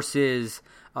Kalinowski versus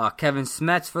Kevin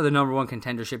Smets for the number one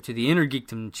contendership to the Inner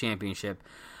Geekdom Championship.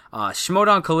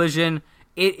 Schmoedown Collision,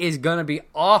 it is going to be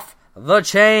off the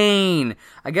chain.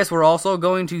 I guess we're also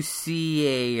going to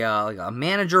see a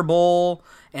manager bowl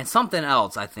and something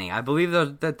else, I think. I believe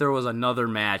that there was another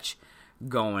match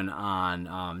going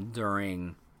on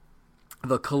during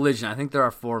the Collision. I think there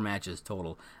are 4 matches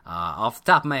total. Off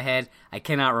the top of my head, I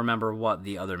cannot remember what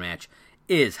the other match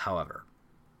is, however.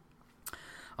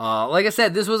 Like I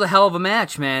said, this was a hell of a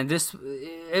match, man.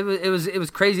 It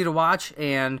was crazy to watch,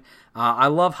 and I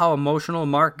love how emotional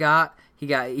Mark got.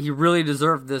 He really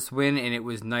deserved this win, and it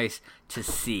was nice to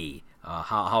see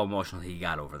how emotional he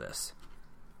got over this.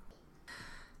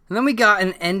 And then we got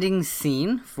an ending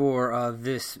scene for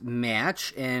this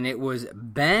match, and it was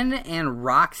Ben and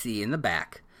Roxy in the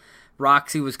back.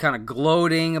 Roxy was kind of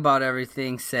gloating about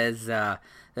everything, says that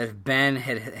if Ben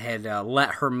had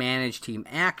let her manage Team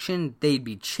Action, they'd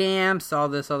be champs, all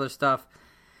this other stuff.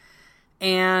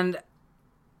 And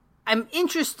I'm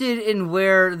interested in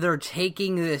where they're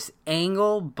taking this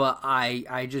angle, but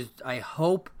I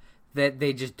hope that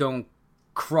they just don't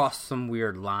cross some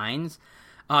weird lines.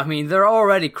 I mean, they're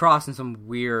already crossing some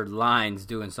weird lines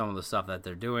doing some of the stuff that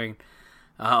they're doing,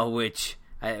 which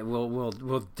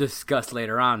we'll discuss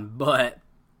later on. But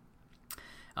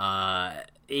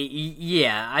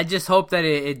yeah, I just hope that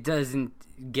it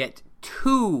doesn't get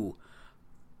too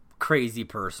crazy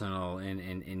personal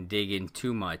and dig in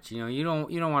too much. You know, you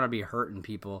don't want to be hurting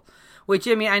people. Which,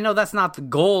 I mean, I know that's not the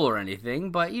goal or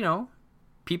anything, but you know,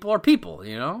 people are people.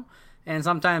 You know. And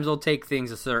sometimes they'll take things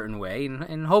a certain way,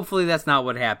 and hopefully that's not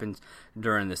what happens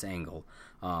during this angle.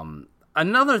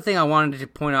 Another thing I wanted to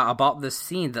point out about this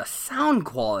scene, the sound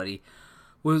quality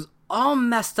was all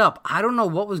messed up. I don't know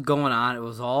what was going on. It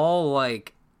was all,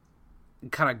 like,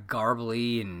 kind of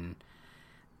garbly, and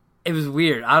it was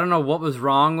weird. I don't know what was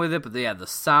wrong with it, but yeah, the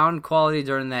sound quality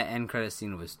during that end credit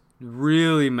scene was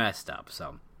really messed up.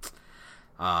 So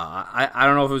I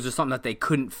don't know if it was just something that they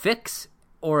couldn't fix,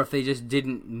 or if they just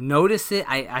didn't notice it.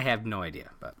 I have no idea.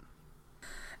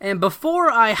 And before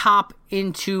I hop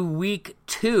into week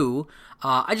 2,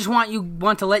 I just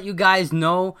want to let you guys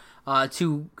know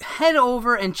to head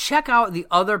over and check out the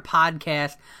other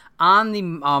podcast on the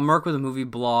Merc with a Movie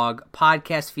blog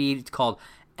podcast feed. It's called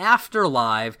After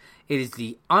Live. It is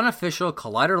the unofficial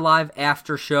Collider Live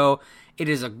after show.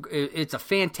 It's a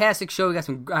fantastic show. I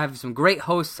have some great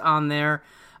hosts on there.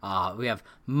 We have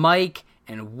Mike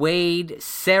and Wade,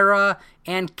 Sarah,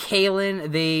 and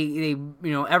Kaylin. They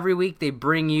every week they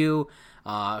bring you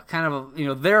kind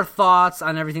of their thoughts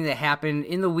on everything that happened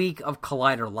in the week of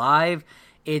Collider Live.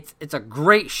 It's a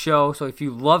great show. So if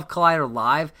you love Collider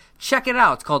Live, check it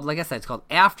out. It's called, like I said, it's called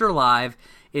After Live.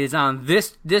 It is on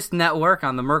this network,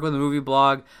 on the Merc with the Movie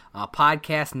blog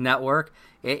podcast network.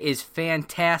 It is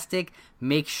fantastic.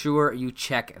 Make sure you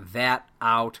check that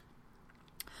out.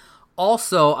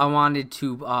 Also, I wanted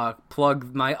to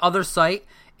plug my other site.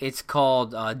 It's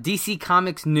called DC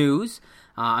Comics News.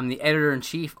 I'm the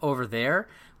editor-in-chief over there.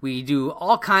 We do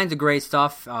all kinds of great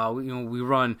stuff. We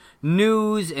run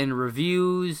news and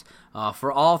reviews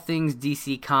for all things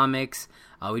DC Comics.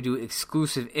 We do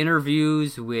exclusive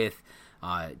interviews with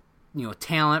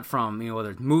talent from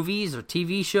whether it's movies or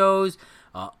TV shows,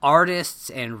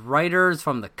 artists and writers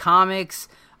from the comics.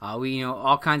 We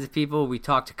all kinds of people. We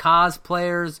talk to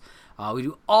cosplayers. We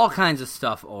do all kinds of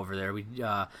stuff over there.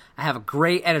 I have a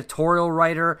great editorial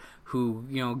writer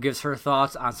who gives her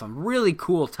thoughts on some really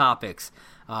cool topics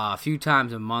a few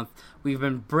times a month. We've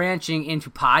been branching into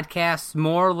podcasts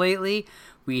more lately.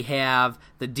 We have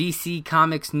the DC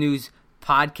Comics News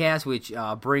podcast, which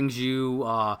brings you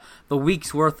the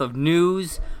week's worth of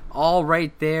news all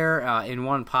right there in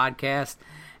one podcast.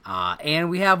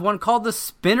 And we have one called the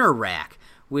Spinner Rack,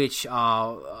 which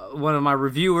one of my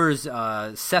reviewers,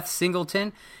 Seth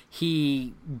Singleton,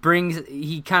 he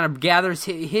kind of gathers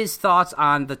his thoughts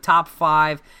on the top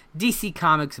 5 DC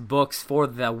Comics books for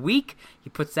the week. He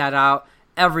puts that out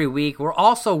every week. We're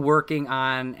also working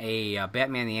on a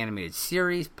Batman the Animated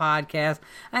Series podcast.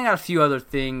 I got a few other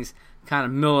things kind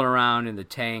of milling around in the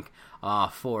tank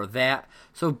for that.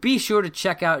 So be sure to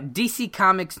check out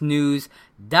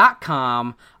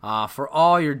DCComicsNews.com for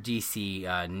all your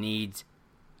DC needs.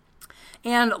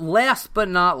 And last but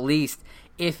not least,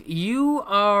 if you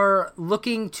are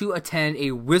looking to attend a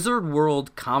Wizard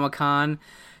World Comic-Con,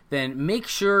 then make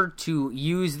sure to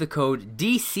use the code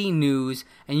DC News,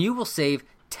 and you will save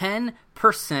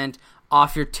 10%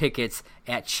 off your tickets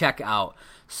at checkout.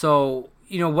 So,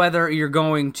 whether you're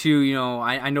going to,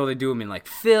 I know they do them in like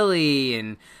Philly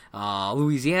and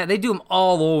Louisiana. They do them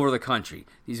all over the country,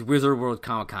 these Wizard World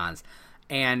Comic-Cons.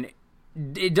 And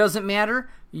it doesn't matter.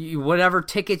 Whatever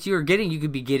tickets you're getting, you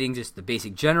could be getting just the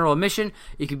basic general admission.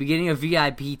 You could be getting a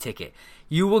VIP ticket.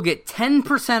 You will get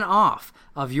 10% off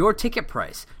of your ticket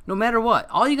price, no matter what.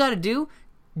 All you got to do,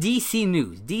 DC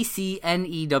News,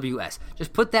 DCNEWS.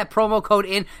 Just put that promo code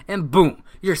in, and boom,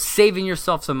 you're saving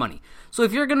yourself some money. So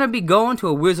if you're going to be going to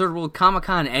a Wizard World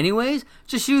Comic-Con anyways,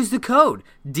 just use the code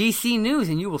DC News,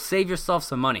 and you will save yourself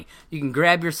some money. You can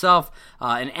grab yourself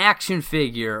an action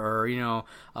figure, or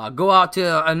go out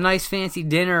to a nice fancy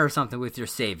dinner or something with your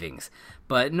savings.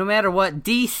 But no matter what,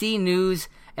 DC News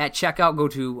at checkout. Go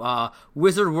to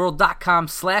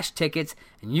wizardworld.com/tickets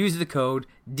and use the code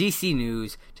DC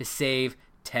News to save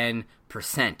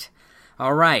 10%.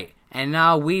 All right, and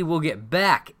now we will get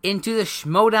back into the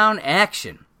Schmodown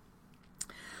action.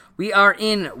 We are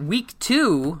in week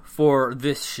 2 for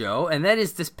this show, and that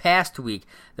is this past week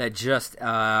that just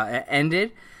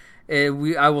ended. I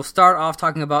will start off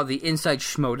talking about the Inside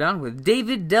Schmodown with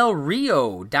David Del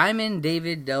Rio, Diamond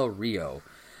David Del Rio.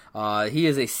 He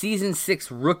is a Season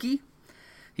 6 rookie.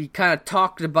 He kind of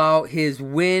talked about his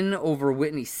win over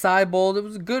Whitney Seibold. It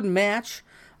was a good match.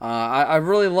 I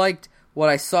really liked what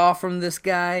I saw from this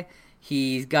guy.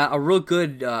 He's got a real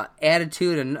good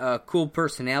attitude and a cool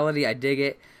personality. I dig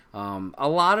it. A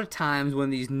lot of times when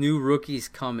these new rookies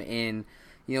come in,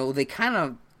 they kind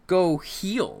of go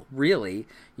heel, really.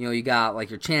 You got like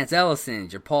your Chance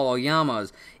Ellisons, your Paul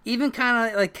Oyamas, even kind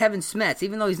of like Kevin Smets,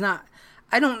 even though he's not,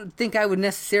 I don't think I would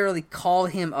necessarily call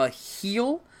him a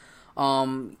heel.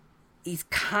 He's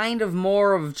kind of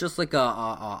more of just like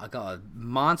a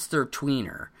monster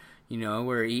tweener,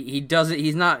 where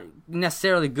he's not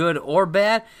necessarily good or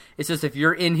bad. It's just if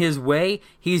you're in his way,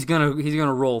 he's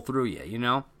gonna roll through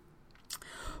you,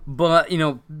 But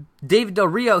David Del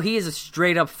Rio, he is a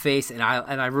straight up face, and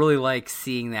I really like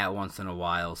seeing that once in a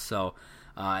while. So,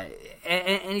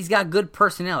 and he's got good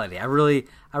personality.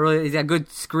 He's got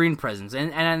good screen presence,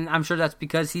 and I'm sure that's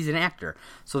because he's an actor.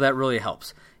 So that really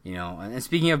helps, And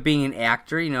speaking of being an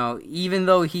actor, even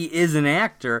though he is an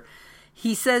actor,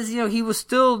 he says he was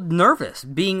still nervous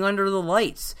being under the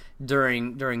lights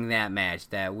during that match,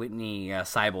 that Whitney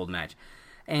Seibold match.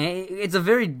 And it's a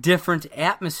very different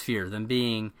atmosphere than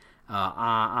being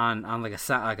on like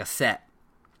a set,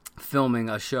 filming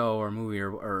a show or movie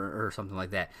or something like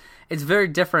that. It's very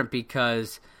different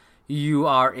because you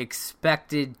are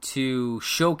expected to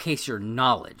showcase your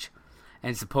knowledge,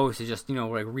 as opposed to just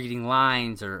like reading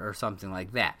lines or something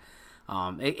like that.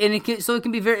 It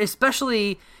can be very,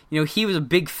 especially he was a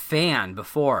big fan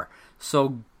before,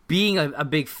 so being a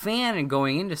big fan and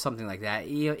going into something like that,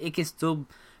 it can still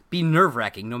be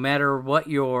nerve-wracking, no matter what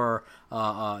your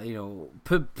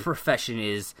profession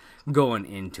is going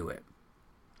into it.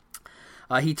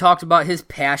 He talked about his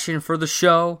passion for the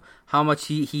show, how much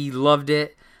he loved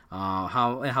it,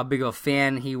 how big of a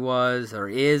fan he was, or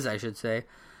is, I should say.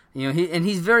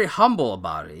 He's very humble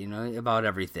about it, about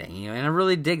everything. And I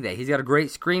really dig that. He's got a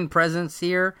great screen presence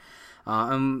here.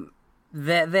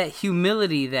 That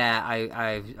humility that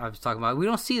I was talking about, we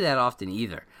don't see that often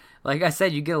either. Like I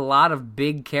said, you get a lot of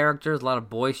big characters, a lot of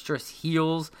boisterous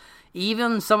heels.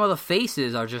 Even some of the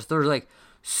faces they're like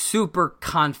super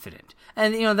confident.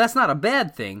 And, that's not a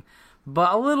bad thing,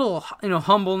 but a little,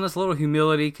 humbleness, a little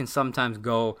humility can sometimes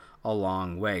go a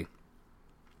long way.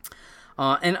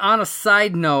 And on a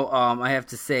side note, I have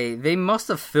to say, they must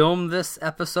have filmed this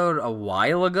episode a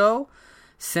while ago,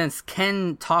 since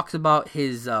Ken talks about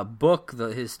his book,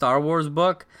 his Star Wars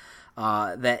book,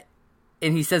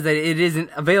 and he says that it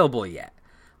isn't available yet.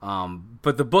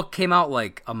 But the book came out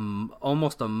like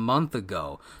almost a month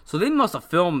ago, so they must have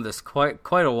filmed this quite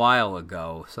a while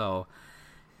ago. So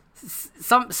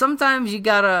sometimes you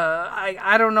gotta,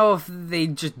 I don't know if they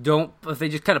just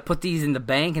kind of put these in the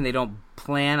bank and they don't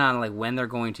plan on like when they're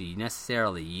going to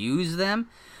necessarily use them,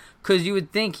 because you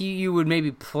would think you would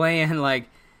maybe plan like,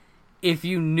 if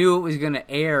you knew it was going to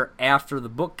air after the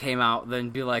book came out, then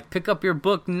be like, pick up your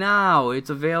book now, it's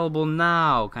available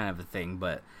now, kind of a thing.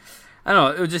 But I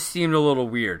don't know, it just seemed a little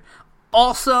weird.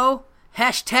 Also,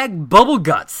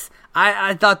 #BubbleGuts.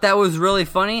 I thought that was really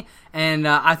funny, and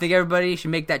I think everybody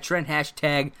should make that trend,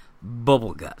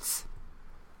 #BubbleGuts.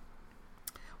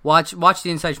 Watch the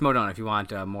Inside Schmodown if you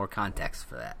want more context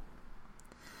for that.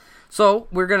 So,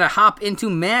 we're going to hop into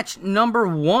match number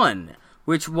 1,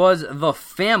 which was The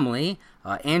Family.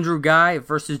 Andrew Guy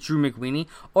versus Drew McWeeny,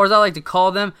 or as I like to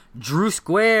call them, Drew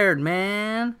Squared,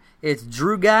 man. It's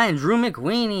Drew Guy and Drew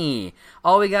McWeeny.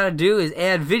 All we got to do is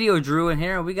add Video Drew in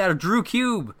here, and we got a Drew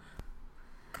Cube.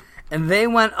 And they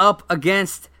went up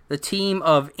against the team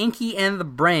of Inky and the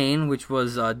Brain, which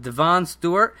was Devon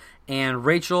Stewart and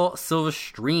Rachel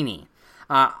Silvestrini.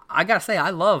 I gotta say, I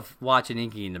love watching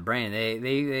Inky and the Brain.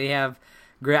 They have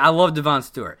great. I love Devon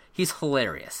Stewart. He's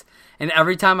hilarious, and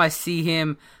every time I see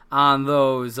him on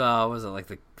those, was it like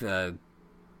the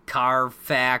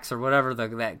Carfax or whatever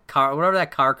that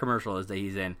car commercial is that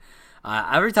he's in.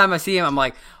 Every time I see him, I'm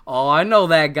like, oh, I know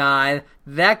that guy.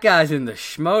 That guy's in the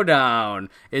Schmodown.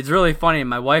 It's really funny, and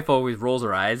my wife always rolls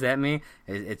her eyes at me.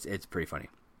 It's pretty funny.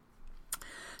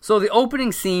 So the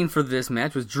opening scene for this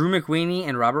match was Drew McWeeny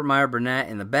and Robert Meyer Burnett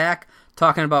in the back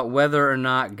talking about whether or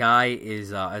not Guy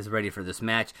is ready for this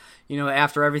match. You know,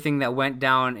 after everything that went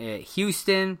down at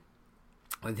Houston,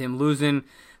 with him losing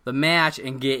the match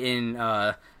and getting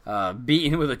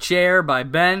beaten with a chair by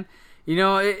Ben, you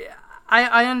know,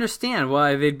 I understand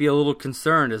why they'd be a little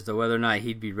concerned as to whether or not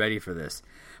he'd be ready for this.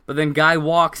 But then Guy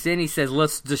walks in, he says,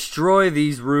 let's destroy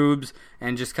these rubes,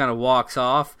 and just kind of walks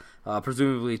off,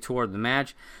 presumably toward the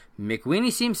match.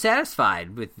 McWeeny seems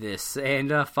satisfied with this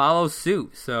and follows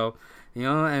suit. So, you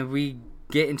know, and we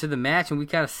get into the match and we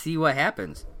kind of see what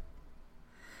happens.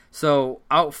 So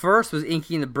out first was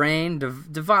Inky and the Brain.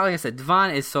 Devon, like I said,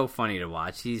 Devon is so funny to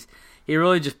watch. He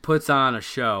really just puts on a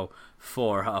show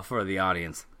for the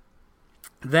audience.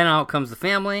 Then out comes the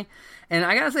Family, and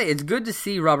I gotta say, it's good to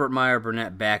see Robert Meyer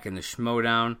Burnett back in the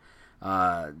Schmodown.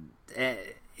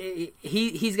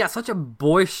 He's got such a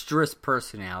boisterous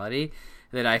personality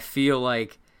that I feel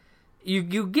like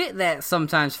you get that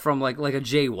sometimes from like a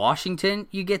Jay Washington.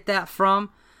 You get that from,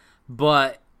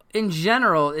 but in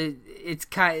general, it's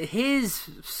kind of his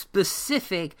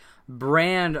specific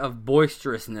brand of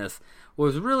boisterousness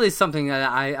was really something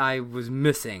that I was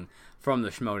missing from the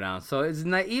Schmodown. So it's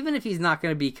not, even if he's not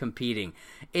going to be competing,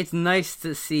 it's nice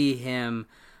to see him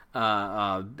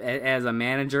as a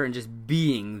manager and just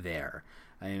being there.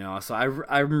 You know, so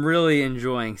I'm really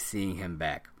enjoying seeing him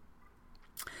back.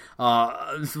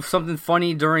 Something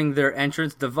funny during their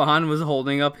entrance, Devon was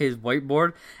holding up his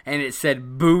whiteboard and it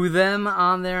said "boo them"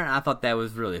 on there, and I thought that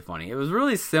was really funny. It was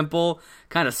really simple,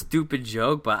 kind of stupid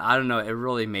joke, but I don't know, it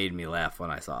really made me laugh when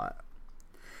I saw it.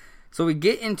 So we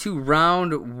get into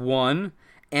round one,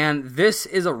 and this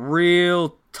is a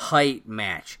real tight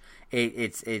match.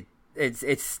 It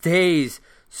stays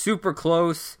super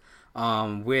close,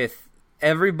 with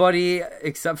everybody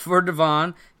except for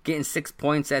Devon getting 6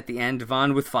 points at the end,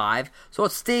 Devon with 5. So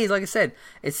it stays, like I said,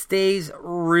 it stays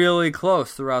really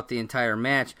close throughout the entire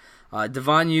match.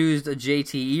 Devon used a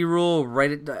JTE rule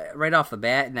right off the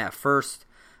bat in that first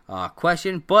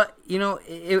question, but you know,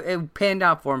 it panned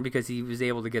out for him because he was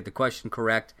able to get the question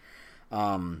correct.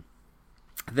 Then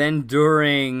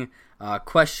during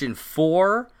question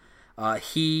 4,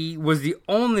 he was the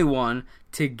only one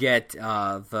to get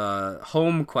the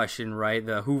home question right,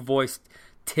 the who voiced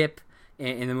Tip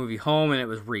in the movie Home, and it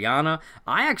was Rihanna.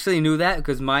 I actually knew that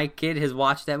because my kid has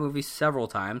watched that movie several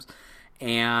times,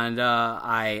 and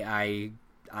I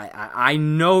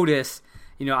notice,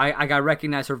 you know, I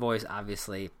recognize her voice,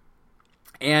 obviously,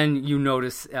 and you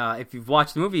notice if you've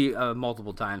watched the movie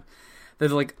multiple times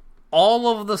that like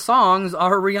all of the songs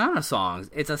are Rihanna songs.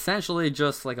 It's essentially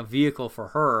just like a vehicle for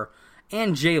her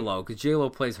and J-Lo, because J-Lo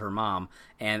plays her mom,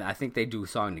 and I think they do a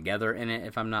song together in it,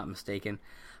 if I'm not mistaken.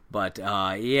 But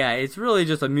yeah, it's really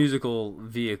just a musical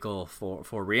vehicle for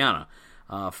Rihanna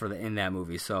in that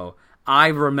movie. So I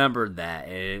remembered that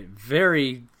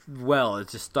very well.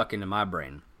 It's just stuck into my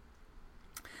brain.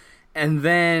 And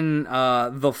then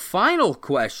the final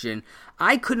question,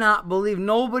 I could not believe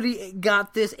nobody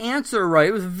got this answer right.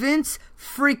 It was Vince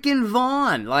freaking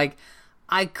Vaughn. Like,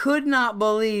 I could not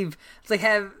believe. It's like,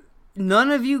 have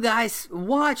none of you guys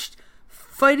watched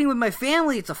Fighting with My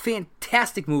Family? It's a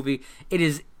fantastic movie. It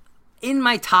is in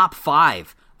my top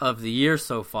 5 of the year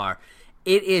so far.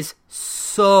 It is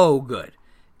so good.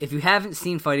 If you haven't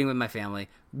seen Fighting with My Family,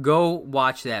 go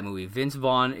watch that movie. Vince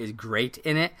Vaughn is great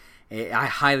in it. I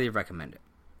highly recommend it.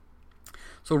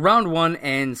 So round 1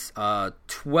 ends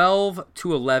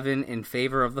 12-11 in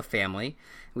favor of the Family.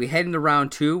 We head into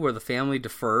round 2 where the Family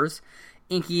defers.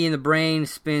 Inky and the Brain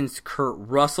spins Kurt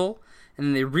Russell, and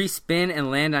then they respin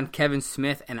and land on Kevin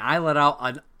Smith, and I let out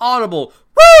an audible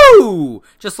woo!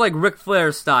 Just like Ric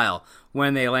Flair style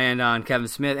when they land on Kevin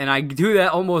Smith, and I do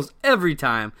that almost every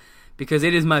time because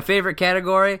it is my favorite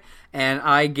category, and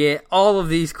I get all of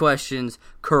these questions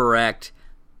correct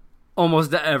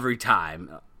almost every time.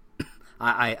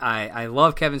 I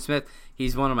love Kevin Smith.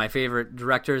 He's one of my favorite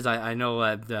directors. I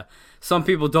know that some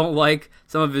people don't like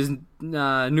some of his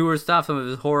newer stuff, some of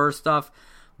his horror stuff,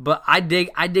 but I dig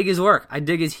his work. I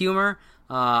dig his humor.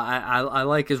 I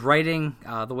like his writing,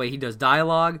 the way he does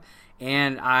dialogue,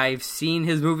 and I've seen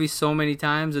his movies so many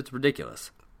times it's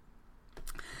ridiculous.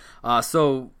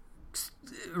 So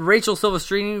Rachel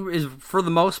Silvestrini is, for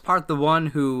the most part, the one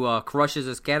who crushes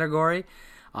this category.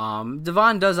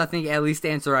 Devon does, I think, at least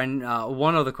answer on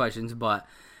one of the questions, but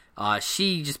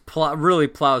she just really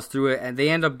plows through it, and they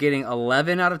end up getting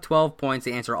 11 out of 12 points.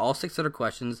 They answer all 6 other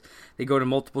questions. They go to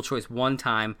multiple choice one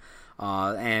time,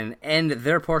 and end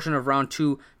their portion of round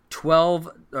 2 12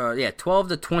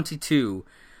 to 22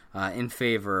 in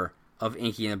favor of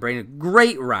Inky and the Brain. A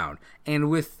great round. And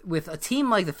with a team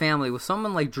like the Family, with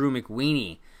someone like Drew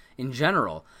McWeeny in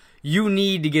general, you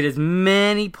need to get as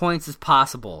many points as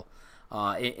possible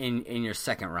in your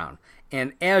second round.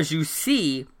 And as you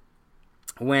see,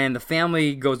 when the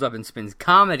Family goes up and spins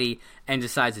comedy and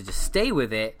decides to just stay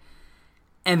with it,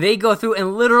 and they go through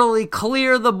and literally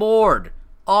clear the board,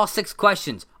 all 6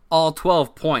 questions, all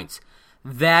 12 points.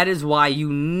 That is why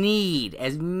you need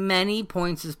as many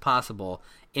points as possible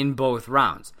in both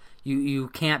rounds. You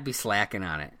can't be slacking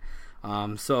on it.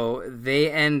 So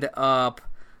they end up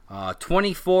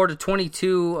 24 to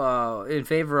 22 in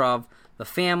favor of the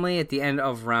Family at the end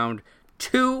of round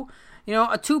 2. You know,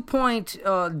 a 2-point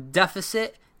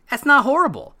deficit, that's not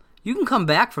horrible. You can come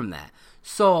back from that.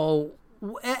 So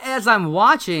as I'm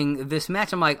watching this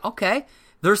match, I'm like, okay,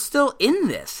 they're still in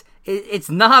this. It's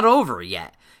not over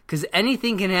yet, because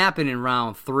anything can happen in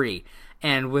round 3.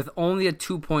 And with only a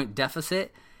 2-point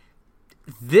deficit,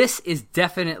 this is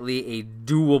definitely a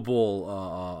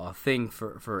doable thing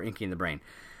for Inky and the Brain.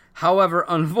 However,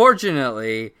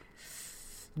 unfortunately,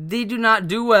 they do not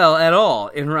do well at all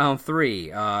in round 3.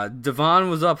 Devon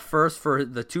was up first for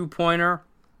the 2-pointer,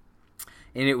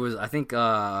 and it was, I think,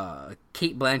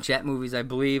 Cate Blanchett movies, I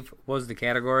believe, was the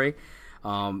category.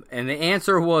 And the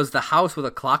answer was The House with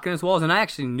a Clock in Its Walls, and I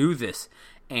actually knew this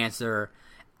answer.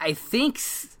 I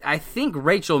think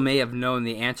Rachel may have known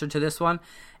the answer to this one,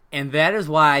 and that is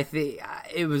why I think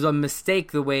it was a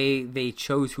mistake the way they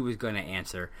chose who was going to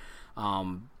answer.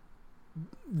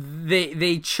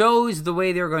 They chose the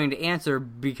way they were going to answer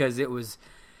because it was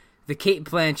the Cate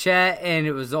Blanchett, and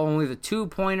it was only the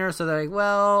 2-pointer. So they're like,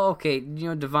 well, okay, you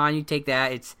know, Devon, you take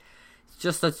that. It's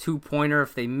just a 2-pointer.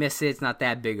 If they miss it, it's not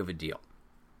that big of a deal.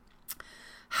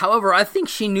 However, I think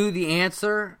she knew the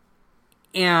answer,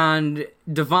 and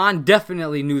Devon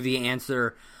definitely knew the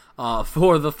answer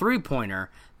for the 3-pointer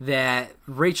that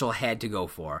Rachel had to go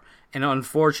for. And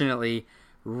unfortunately,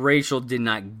 Rachel did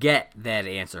not get that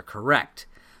answer correct.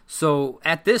 So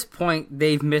at this point,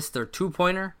 they've missed their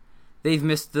 2-pointer. They've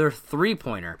missed their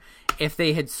 3-pointer. If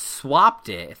they had swapped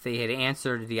it, if they had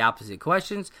answered the opposite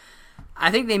questions,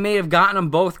 I think they may have gotten them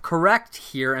both correct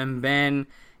here and been,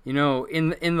 you know, in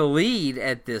the lead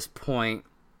at this point,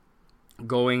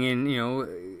 going in, you know,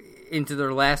 into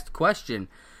their last question.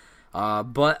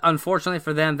 But unfortunately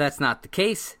for them, that's not the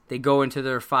case. They go into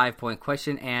their 5-point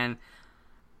question and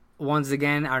once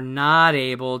again are not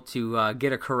able to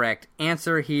get a correct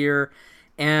answer here.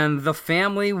 And the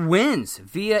Family wins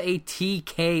via a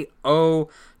TKO,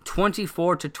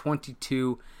 24 to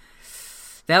 22.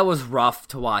 That was rough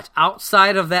to watch.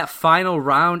 Outside of that final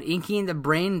round, Inky and the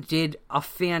Brain did a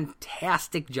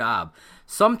fantastic job.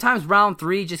 Sometimes round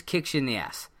 3 just kicks you in the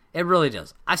ass. It really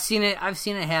does. I've seen it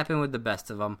happen with the best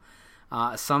of them.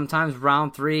 Sometimes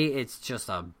round 3, it's just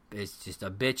a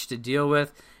bitch to deal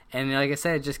with, and like I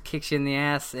said, it just kicks you in the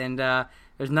ass. And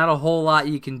there's not a whole lot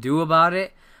you can do about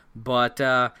it. But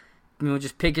you know,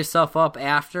 just pick yourself up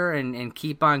after and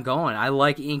keep on going. I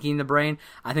like Inky and the Brain.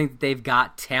 I think that they've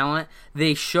got talent.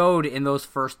 They showed in those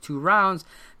first 2 rounds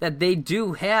that they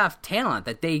do have talent,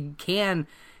 that they can,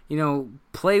 you know,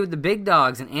 play with the big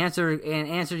dogs and answer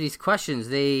these questions.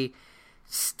 They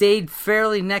stayed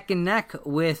fairly neck and neck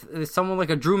with someone like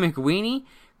a Drew McWeeny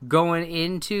going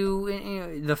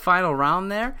into the final round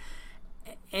there.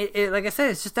 Like I said,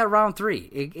 it's just that round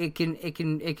 3. It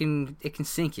can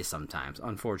sink you sometimes,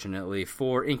 unfortunately,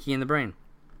 for Inky and the Brain.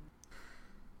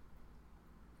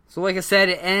 So, like I said,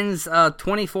 it ends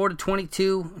 24 to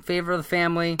 22 in favor of the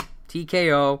Family.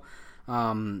 TKO.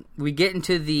 We get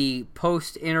into the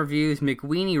post interviews.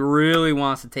 McWeeny really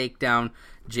wants to take down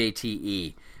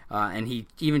JTE, and he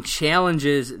even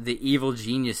challenges the Evil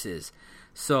Geniuses.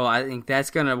 So I think that's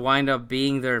going to wind up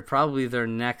being probably their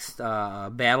next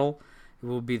battle. It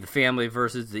will be the Family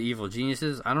versus the Evil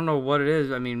Geniuses. I don't know what it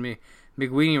is. I mean,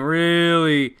 McWeeny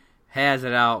really has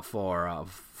it out for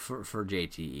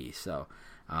JTE. So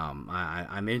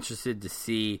I'm interested to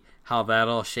see how that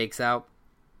all shakes out.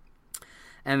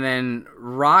 And then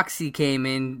Roxy came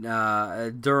in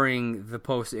during the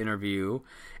post interview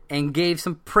and gave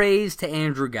some praise to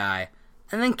Andrew Guy,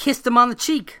 and then kissed him on the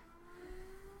cheek.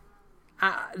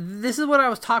 This is what I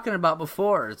was talking about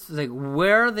before. It's like,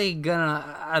 where are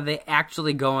they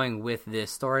actually going with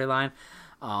this storyline?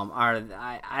 And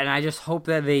I just hope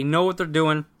that they know what they're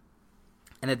doing,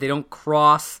 and that they don't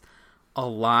cross a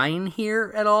line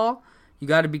here at all. You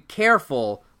got to be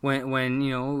careful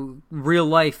when real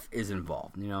life is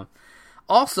involved.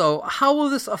 Also, how will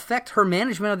this affect her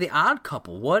management of the Odd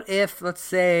Couple? What if, let's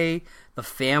say, the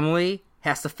family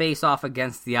has to face off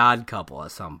against the Odd Couple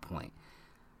at some point?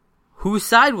 Whose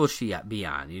side will she be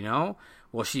on,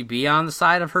 Will she be on the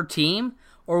side of her team,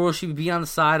 or will she be on the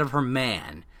side of her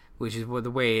man, which is the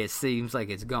way it seems like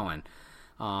it's going?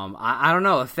 I don't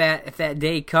know. If that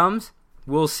day comes,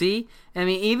 we'll see. I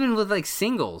mean, even with, like,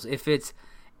 singles, if it's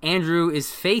Andrew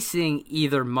is facing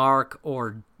either Mark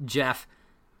or Jeff,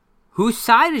 whose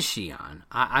side is she on?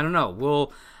 I don't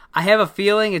know. I have a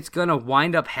feeling it's going to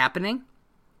wind up happening.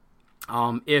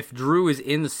 If Drew is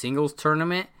in the singles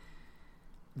tournament,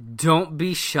 don't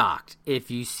be shocked if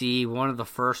you see one of the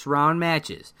first round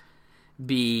matches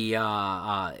be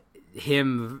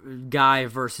him, Guy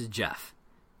versus Jeff.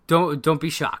 Don't be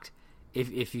shocked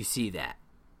if you see that,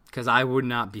 because I would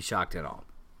not be shocked at all.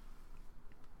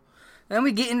 Then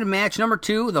we get into match number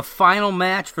 2, the final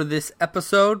match for this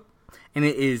episode, and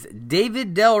it is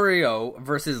David Del Rio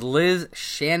versus Liz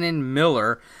Shannon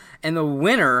Miller, and the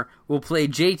winner will play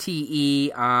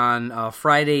JTE on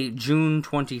Friday, June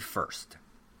 21st.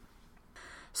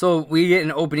 So we get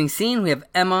an opening scene. We have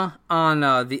Emma on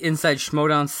the Inside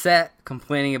Schmodown set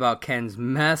complaining about Ken's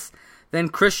mess. Then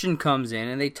Christian comes in,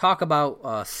 and they talk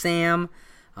about Sam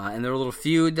and their little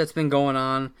feud that's been going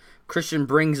on. Christian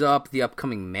brings up the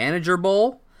upcoming Manager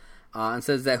Bowl and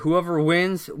says that whoever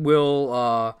wins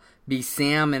will be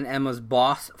Sam and Emma's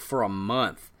boss for a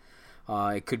month.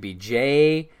 It could be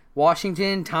Jay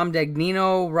Washington, Tom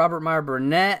Dagnino, Robert Meyer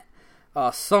Burnett,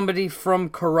 somebody from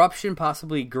Corruption,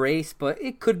 possibly Grace, but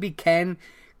it could be Ken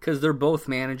because they're both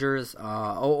managers,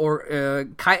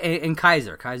 and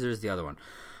Kaiser. Kaiser is the other one.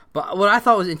 But what I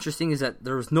thought was interesting is that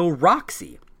there was no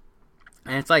Roxy.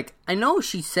 And it's like, I know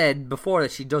she said before that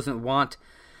she doesn't want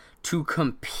to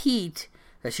compete,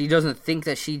 that she doesn't think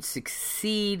that she'd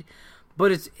succeed,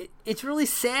 but it's really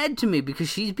sad to me because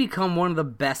she's become one of the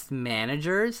best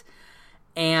managers,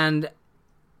 and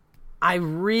I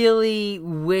really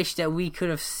wish that we could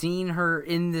have seen her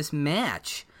in this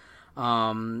match.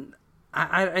 I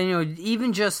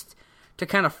even just to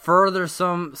kind of further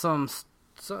some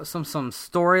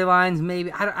storylines,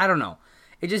 maybe. I don't know.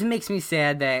 It just makes me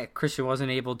sad that Christian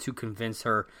wasn't able to convince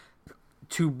her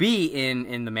to be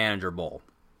in the Manager Bowl.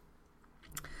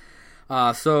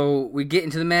 So we get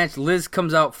into the match. Liz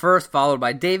comes out first, followed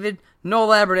by David. No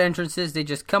elaborate entrances. They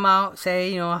just come out,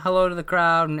 say, hello to the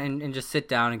crowd, and just sit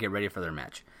down and get ready for their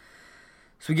match.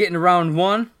 So we get into round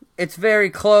 1. It's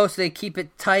very close. They keep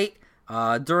it tight.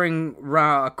 During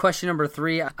question number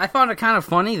 3, I found it kind of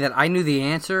funny that I knew the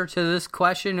answer to this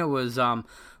question. It was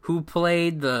who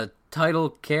played the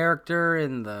title character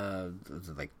in the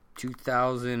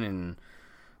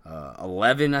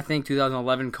 2011, I think,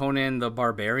 2011 Conan the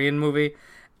Barbarian movie.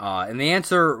 And the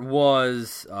answer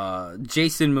was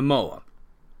Jason Momoa.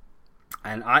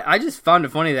 And I just found it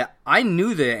funny that I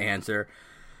knew the answer,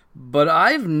 but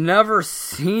I've never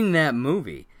seen that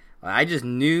movie. I just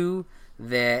knew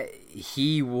that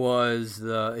he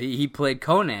played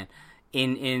Conan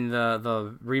in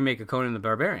the remake of Conan the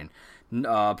Barbarian.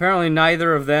 Apparently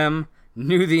neither of them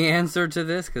knew the answer to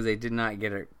this because they did not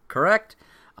get it correct.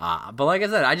 But like I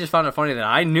said, I just found it funny that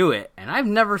I knew it, and I've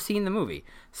never seen the movie.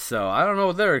 So I don't know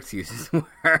what their excuses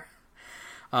were.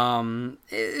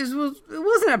 It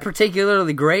wasn't a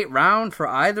particularly great round for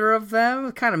either of them. It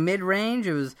was kind of mid-range.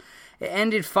 It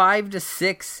ended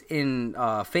 5-6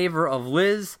 in favor of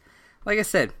Liz. Like I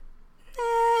said,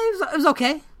 it was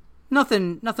okay.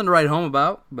 Nothing to write home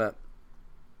about. But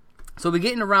so we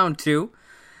get into round 2.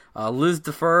 Liz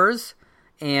defers,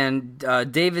 and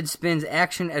David spins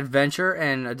Action Adventure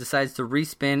and decides to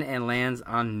respin and lands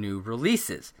on new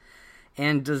releases,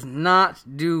 and does not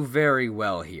do very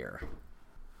well here.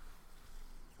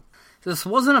 This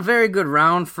wasn't a very good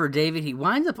round for David. He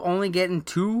winds up only getting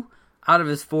 2 out of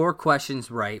his 4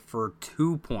 questions right for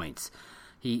 2 points.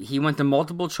 He went to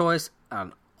multiple choice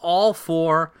on all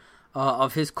 4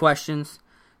 of his questions,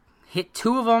 hit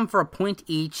 2 of them for a point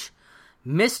each,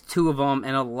 missed 2 of them,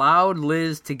 and allowed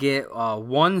Liz to get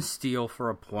 1 steal for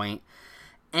a point,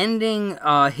 ending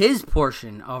his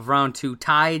portion of round 2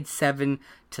 tied 7-7.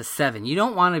 8-7. You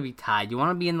don't want to be tied. You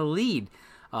want to be in the lead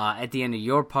at the end of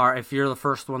your part if you're the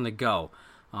first one to go.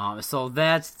 So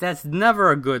that's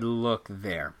never a good look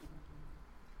there.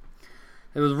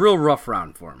 It was a real rough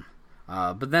round for him.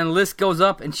 But then Liz goes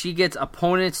up and she gets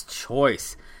opponent's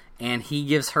choice, and he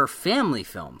gives her family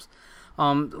films,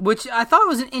 which I thought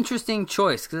was an interesting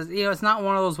choice because it's not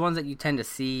one of those ones that you tend to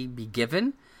see be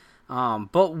given.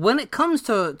 But when it comes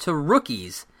to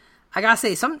rookies, I gotta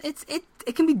say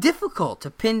it can be difficult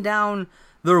to pin down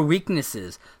their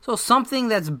weaknesses. So something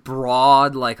that's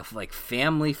broad like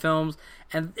family films,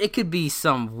 and it could be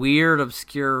some weird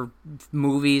obscure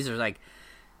movies or like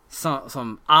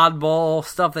some oddball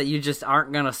stuff that you just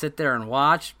aren't gonna sit there and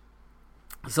watch.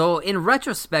 So in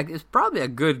retrospect, it's probably a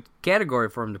good category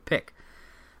for him to pick.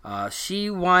 She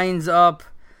winds up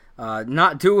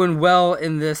not doing well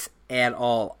in this at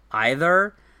all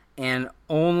either, and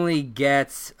only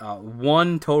gets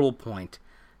 1 total point.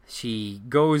 She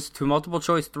goes to multiple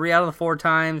choice 3 out of the 4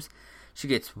 times. She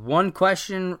gets 1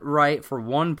 question right for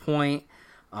 1 point,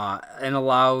 and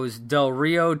allows Del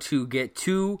Rio to get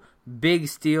 2 big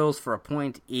steals for a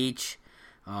point each.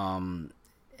 And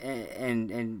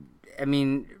I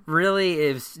mean,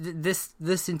 really,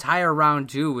 this entire round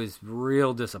 2 was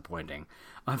real disappointing,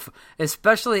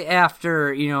 especially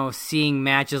after seeing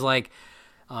matches like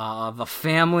the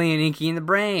Family and Inky and the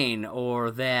Brain,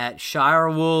 or that Shire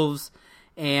Wolves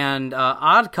and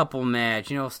Odd Couple match.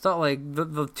 Stuff like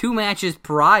the 2 matches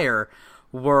prior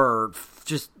were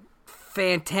just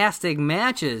fantastic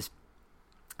matches,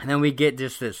 and then we get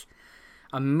just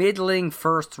a middling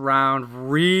first round,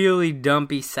 really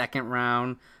dumpy second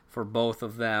round for both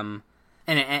of them,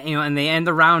 and they end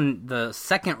the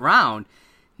second round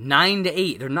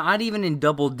 9-8. They're not even in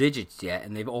double digits yet,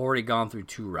 and they've already gone through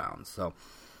 2 rounds. So,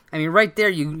 I mean, right there,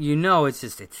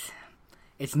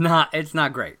 it's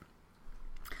not great.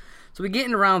 So we get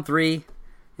into round 3.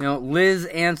 Liz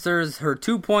answers her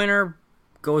 2-pointer,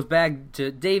 goes back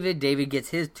to David. David gets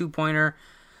his 2-pointer,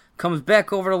 comes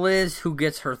back over to Liz, who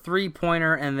gets her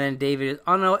 3-pointer, and then David is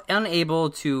unable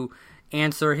to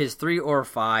answer his 3 or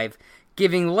 5,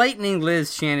 giving Lightning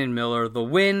Liz Shannon Miller the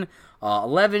win,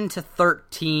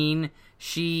 11-13.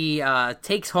 She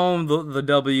takes home the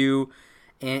W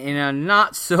in a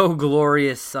not so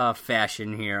glorious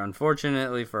fashion here.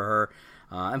 Unfortunately for her,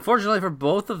 unfortunately for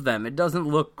both of them, it doesn't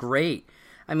look great.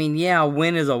 I mean, yeah, a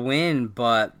win is a win,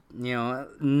 but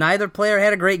neither player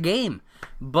had a great game.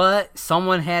 But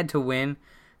someone had to win,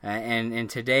 and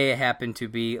today it happened to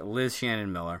be Liz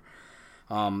Shannon Miller.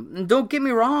 And don't get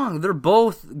me wrong, they're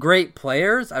both great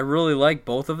players. I really like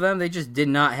both of them. They just did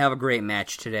not have a great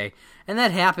match today. And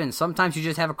that happens. Sometimes you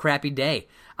just have a crappy day.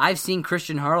 I've seen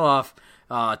Christian Harloff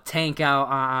tank out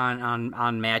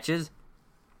on matches,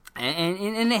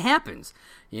 and it happens.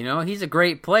 He's a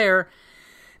great player,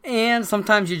 and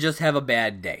sometimes you just have a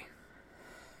bad day.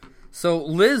 So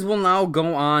Liz will now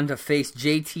go on to face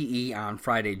JTE on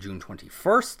Friday, June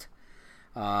 21st.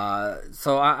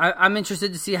 So I'm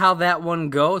interested to see how that one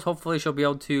goes. Hopefully she'll be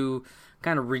able to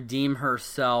kind of redeem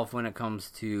herself when it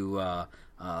comes to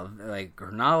like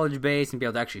her knowledge base and be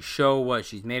able to actually show what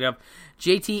she's made of.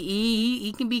 JTE,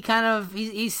 he can be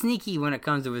he's sneaky when it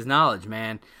comes to his knowledge,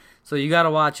 man. So you got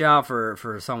to watch out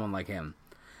for someone like him.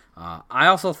 I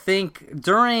also think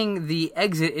during the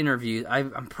exit interview,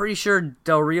 I'm pretty sure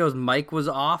Del Rio's mic was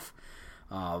off,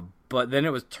 but then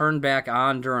it was turned back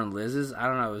on during Liz's. I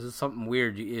don't know, it was something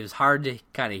weird. It was hard to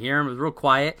kind of hear him. It was real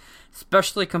quiet,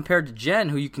 especially compared to Jen,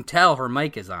 who you can tell her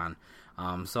mic is on.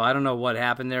 So I don't know what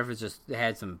happened there, if it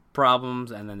had some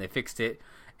problems, and then they fixed it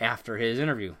after his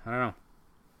interview. I don't know.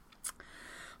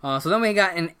 So then we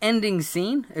got an ending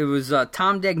scene. It was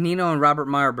Tom Dagnino and Robert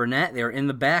Meyer Burnett. They were in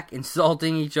the back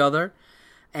insulting each other.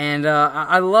 And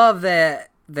I love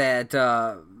that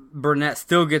Burnett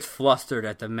still gets flustered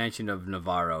at the mention of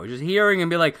Navarro. Just hearing him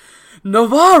be like,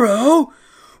 "Navarro?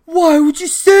 Why would you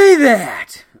say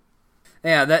that?"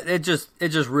 Yeah, it just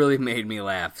really made me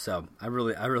laugh. So I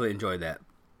really enjoyed that.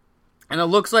 And it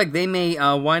looks like they may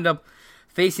wind up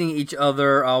facing each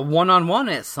other one-on-one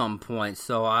at some point.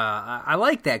 So I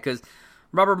like that, because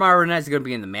Robert Meyer Burnett is going to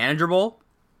be in the Manager Bowl.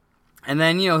 And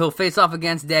then, he'll face off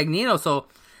against Dagnino. So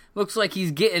looks like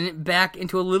he's getting it back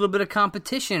into a little bit of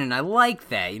competition. And I like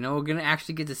that. We're going to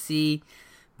actually get to see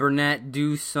Burnett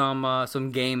do some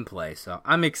gameplay. So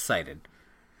I'm excited.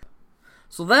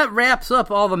 So that wraps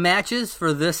up all the matches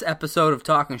for this episode of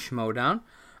Talking Schmoedown.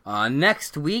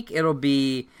 Next week, it'll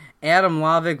be Adam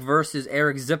Lovick versus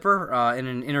Eric Zipper in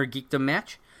an Inner Geekdom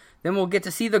match. Then we'll get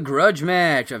to see the grudge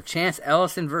match of Chance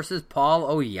Ellison versus Paul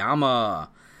Oyama.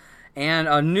 And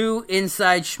a new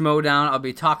Inside Schmoedown. I'll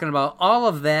be talking about all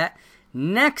of that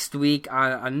next week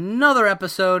on another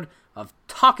episode of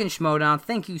Talkin' Schmoedown.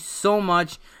 Thank you so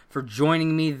much for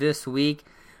joining me this week.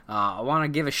 I want to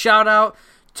give a shout out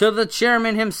to the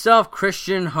chairman himself,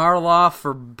 Christian Harloff,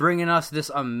 for bringing us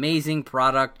this amazing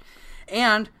product,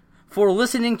 and for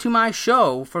listening to my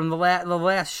show from the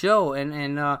last show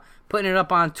and putting it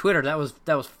up on Twitter. That was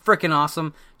freaking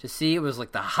awesome to see. It was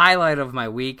like the highlight of my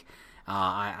week.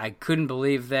 I couldn't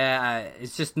believe that.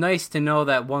 It's just nice to know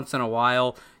that once in a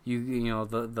while, you know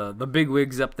the big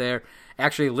wigs up there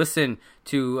actually listen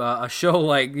to a show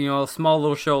like, a small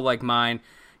little show like mine.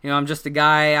 I'm just a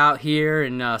guy out here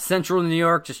in central New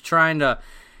York, just trying to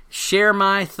share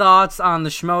my thoughts on the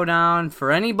Schmoedown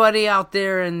for anybody out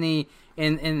there in the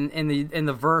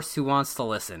verse who wants to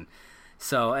listen.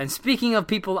 So, and speaking of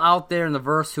people out there in the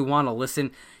verse who want to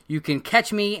listen, you can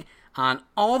catch me on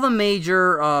all the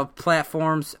major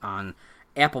platforms, on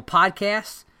Apple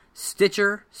Podcasts,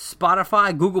 Stitcher,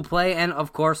 Spotify, Google Play, and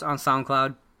of course on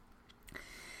SoundCloud.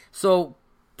 So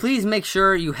please make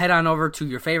sure you head on over to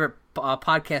your favorite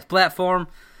podcast platform,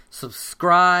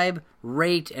 subscribe,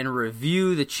 rate, and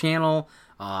review the channel,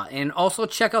 and also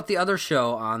check out the other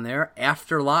show on there,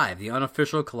 After Live, the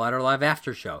unofficial Collider Live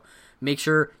After Show. Make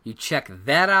sure you check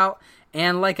that out.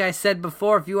 And like I said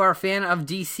before, if you are a fan of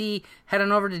DC, head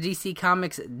on over to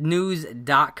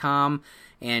DCComicsNews.com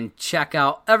and check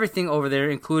out everything over there,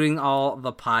 including all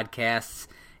the podcasts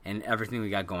and everything we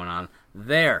got going on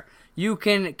there. You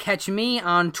can catch me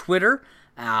on Twitter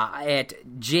at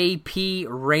JP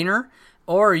Rayner,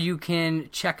 or you can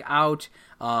check out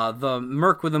the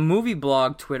Merc with a Movie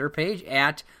Blog Twitter page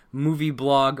at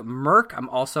MovieBlogMerc. I'm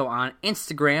also on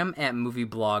Instagram at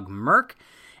MovieBlogMerc,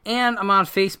 and I'm on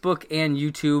Facebook and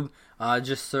YouTube.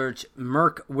 Just search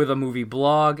Merc with a Movie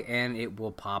Blog, and it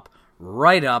will pop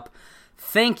right up.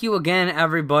 Thank you again,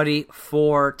 everybody,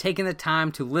 for taking the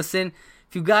time to listen.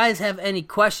 If you guys have any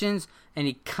questions,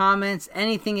 any comments,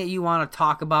 anything that you want to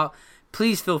talk about,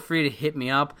 please feel free to hit me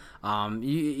up.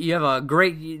 You have a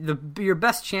great, your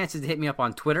best chance is to hit me up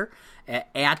on Twitter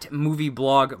at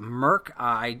MovieBlogMerc.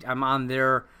 I'm on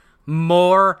there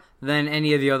more than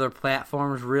any of the other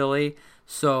platforms, really.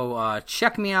 So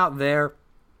check me out there.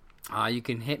 You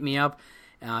can hit me up.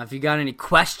 If you got any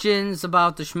questions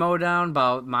about the Schmoedown,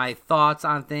 about my thoughts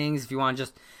on things, if you want to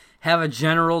just have a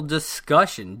general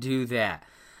discussion, do that.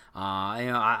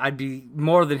 I'd be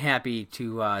more than happy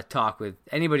to talk with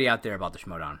anybody out there about the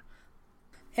Schmoedown.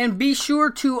 And be sure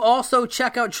to also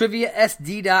check out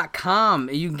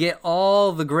TriviaSD.com. You can get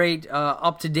all the great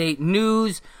up-to-date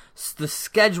news, the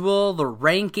schedule, the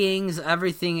rankings,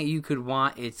 everything that you could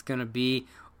want. It's going to be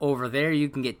over there. You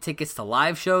can get tickets to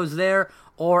live shows there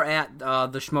or at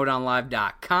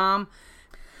theschmoedownlive.com.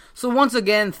 So once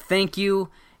again, thank you.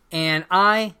 And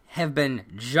I have been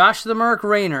Josh the Merc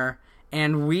Rayner,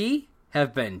 and we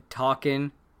have been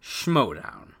talking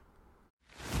Schmoedown.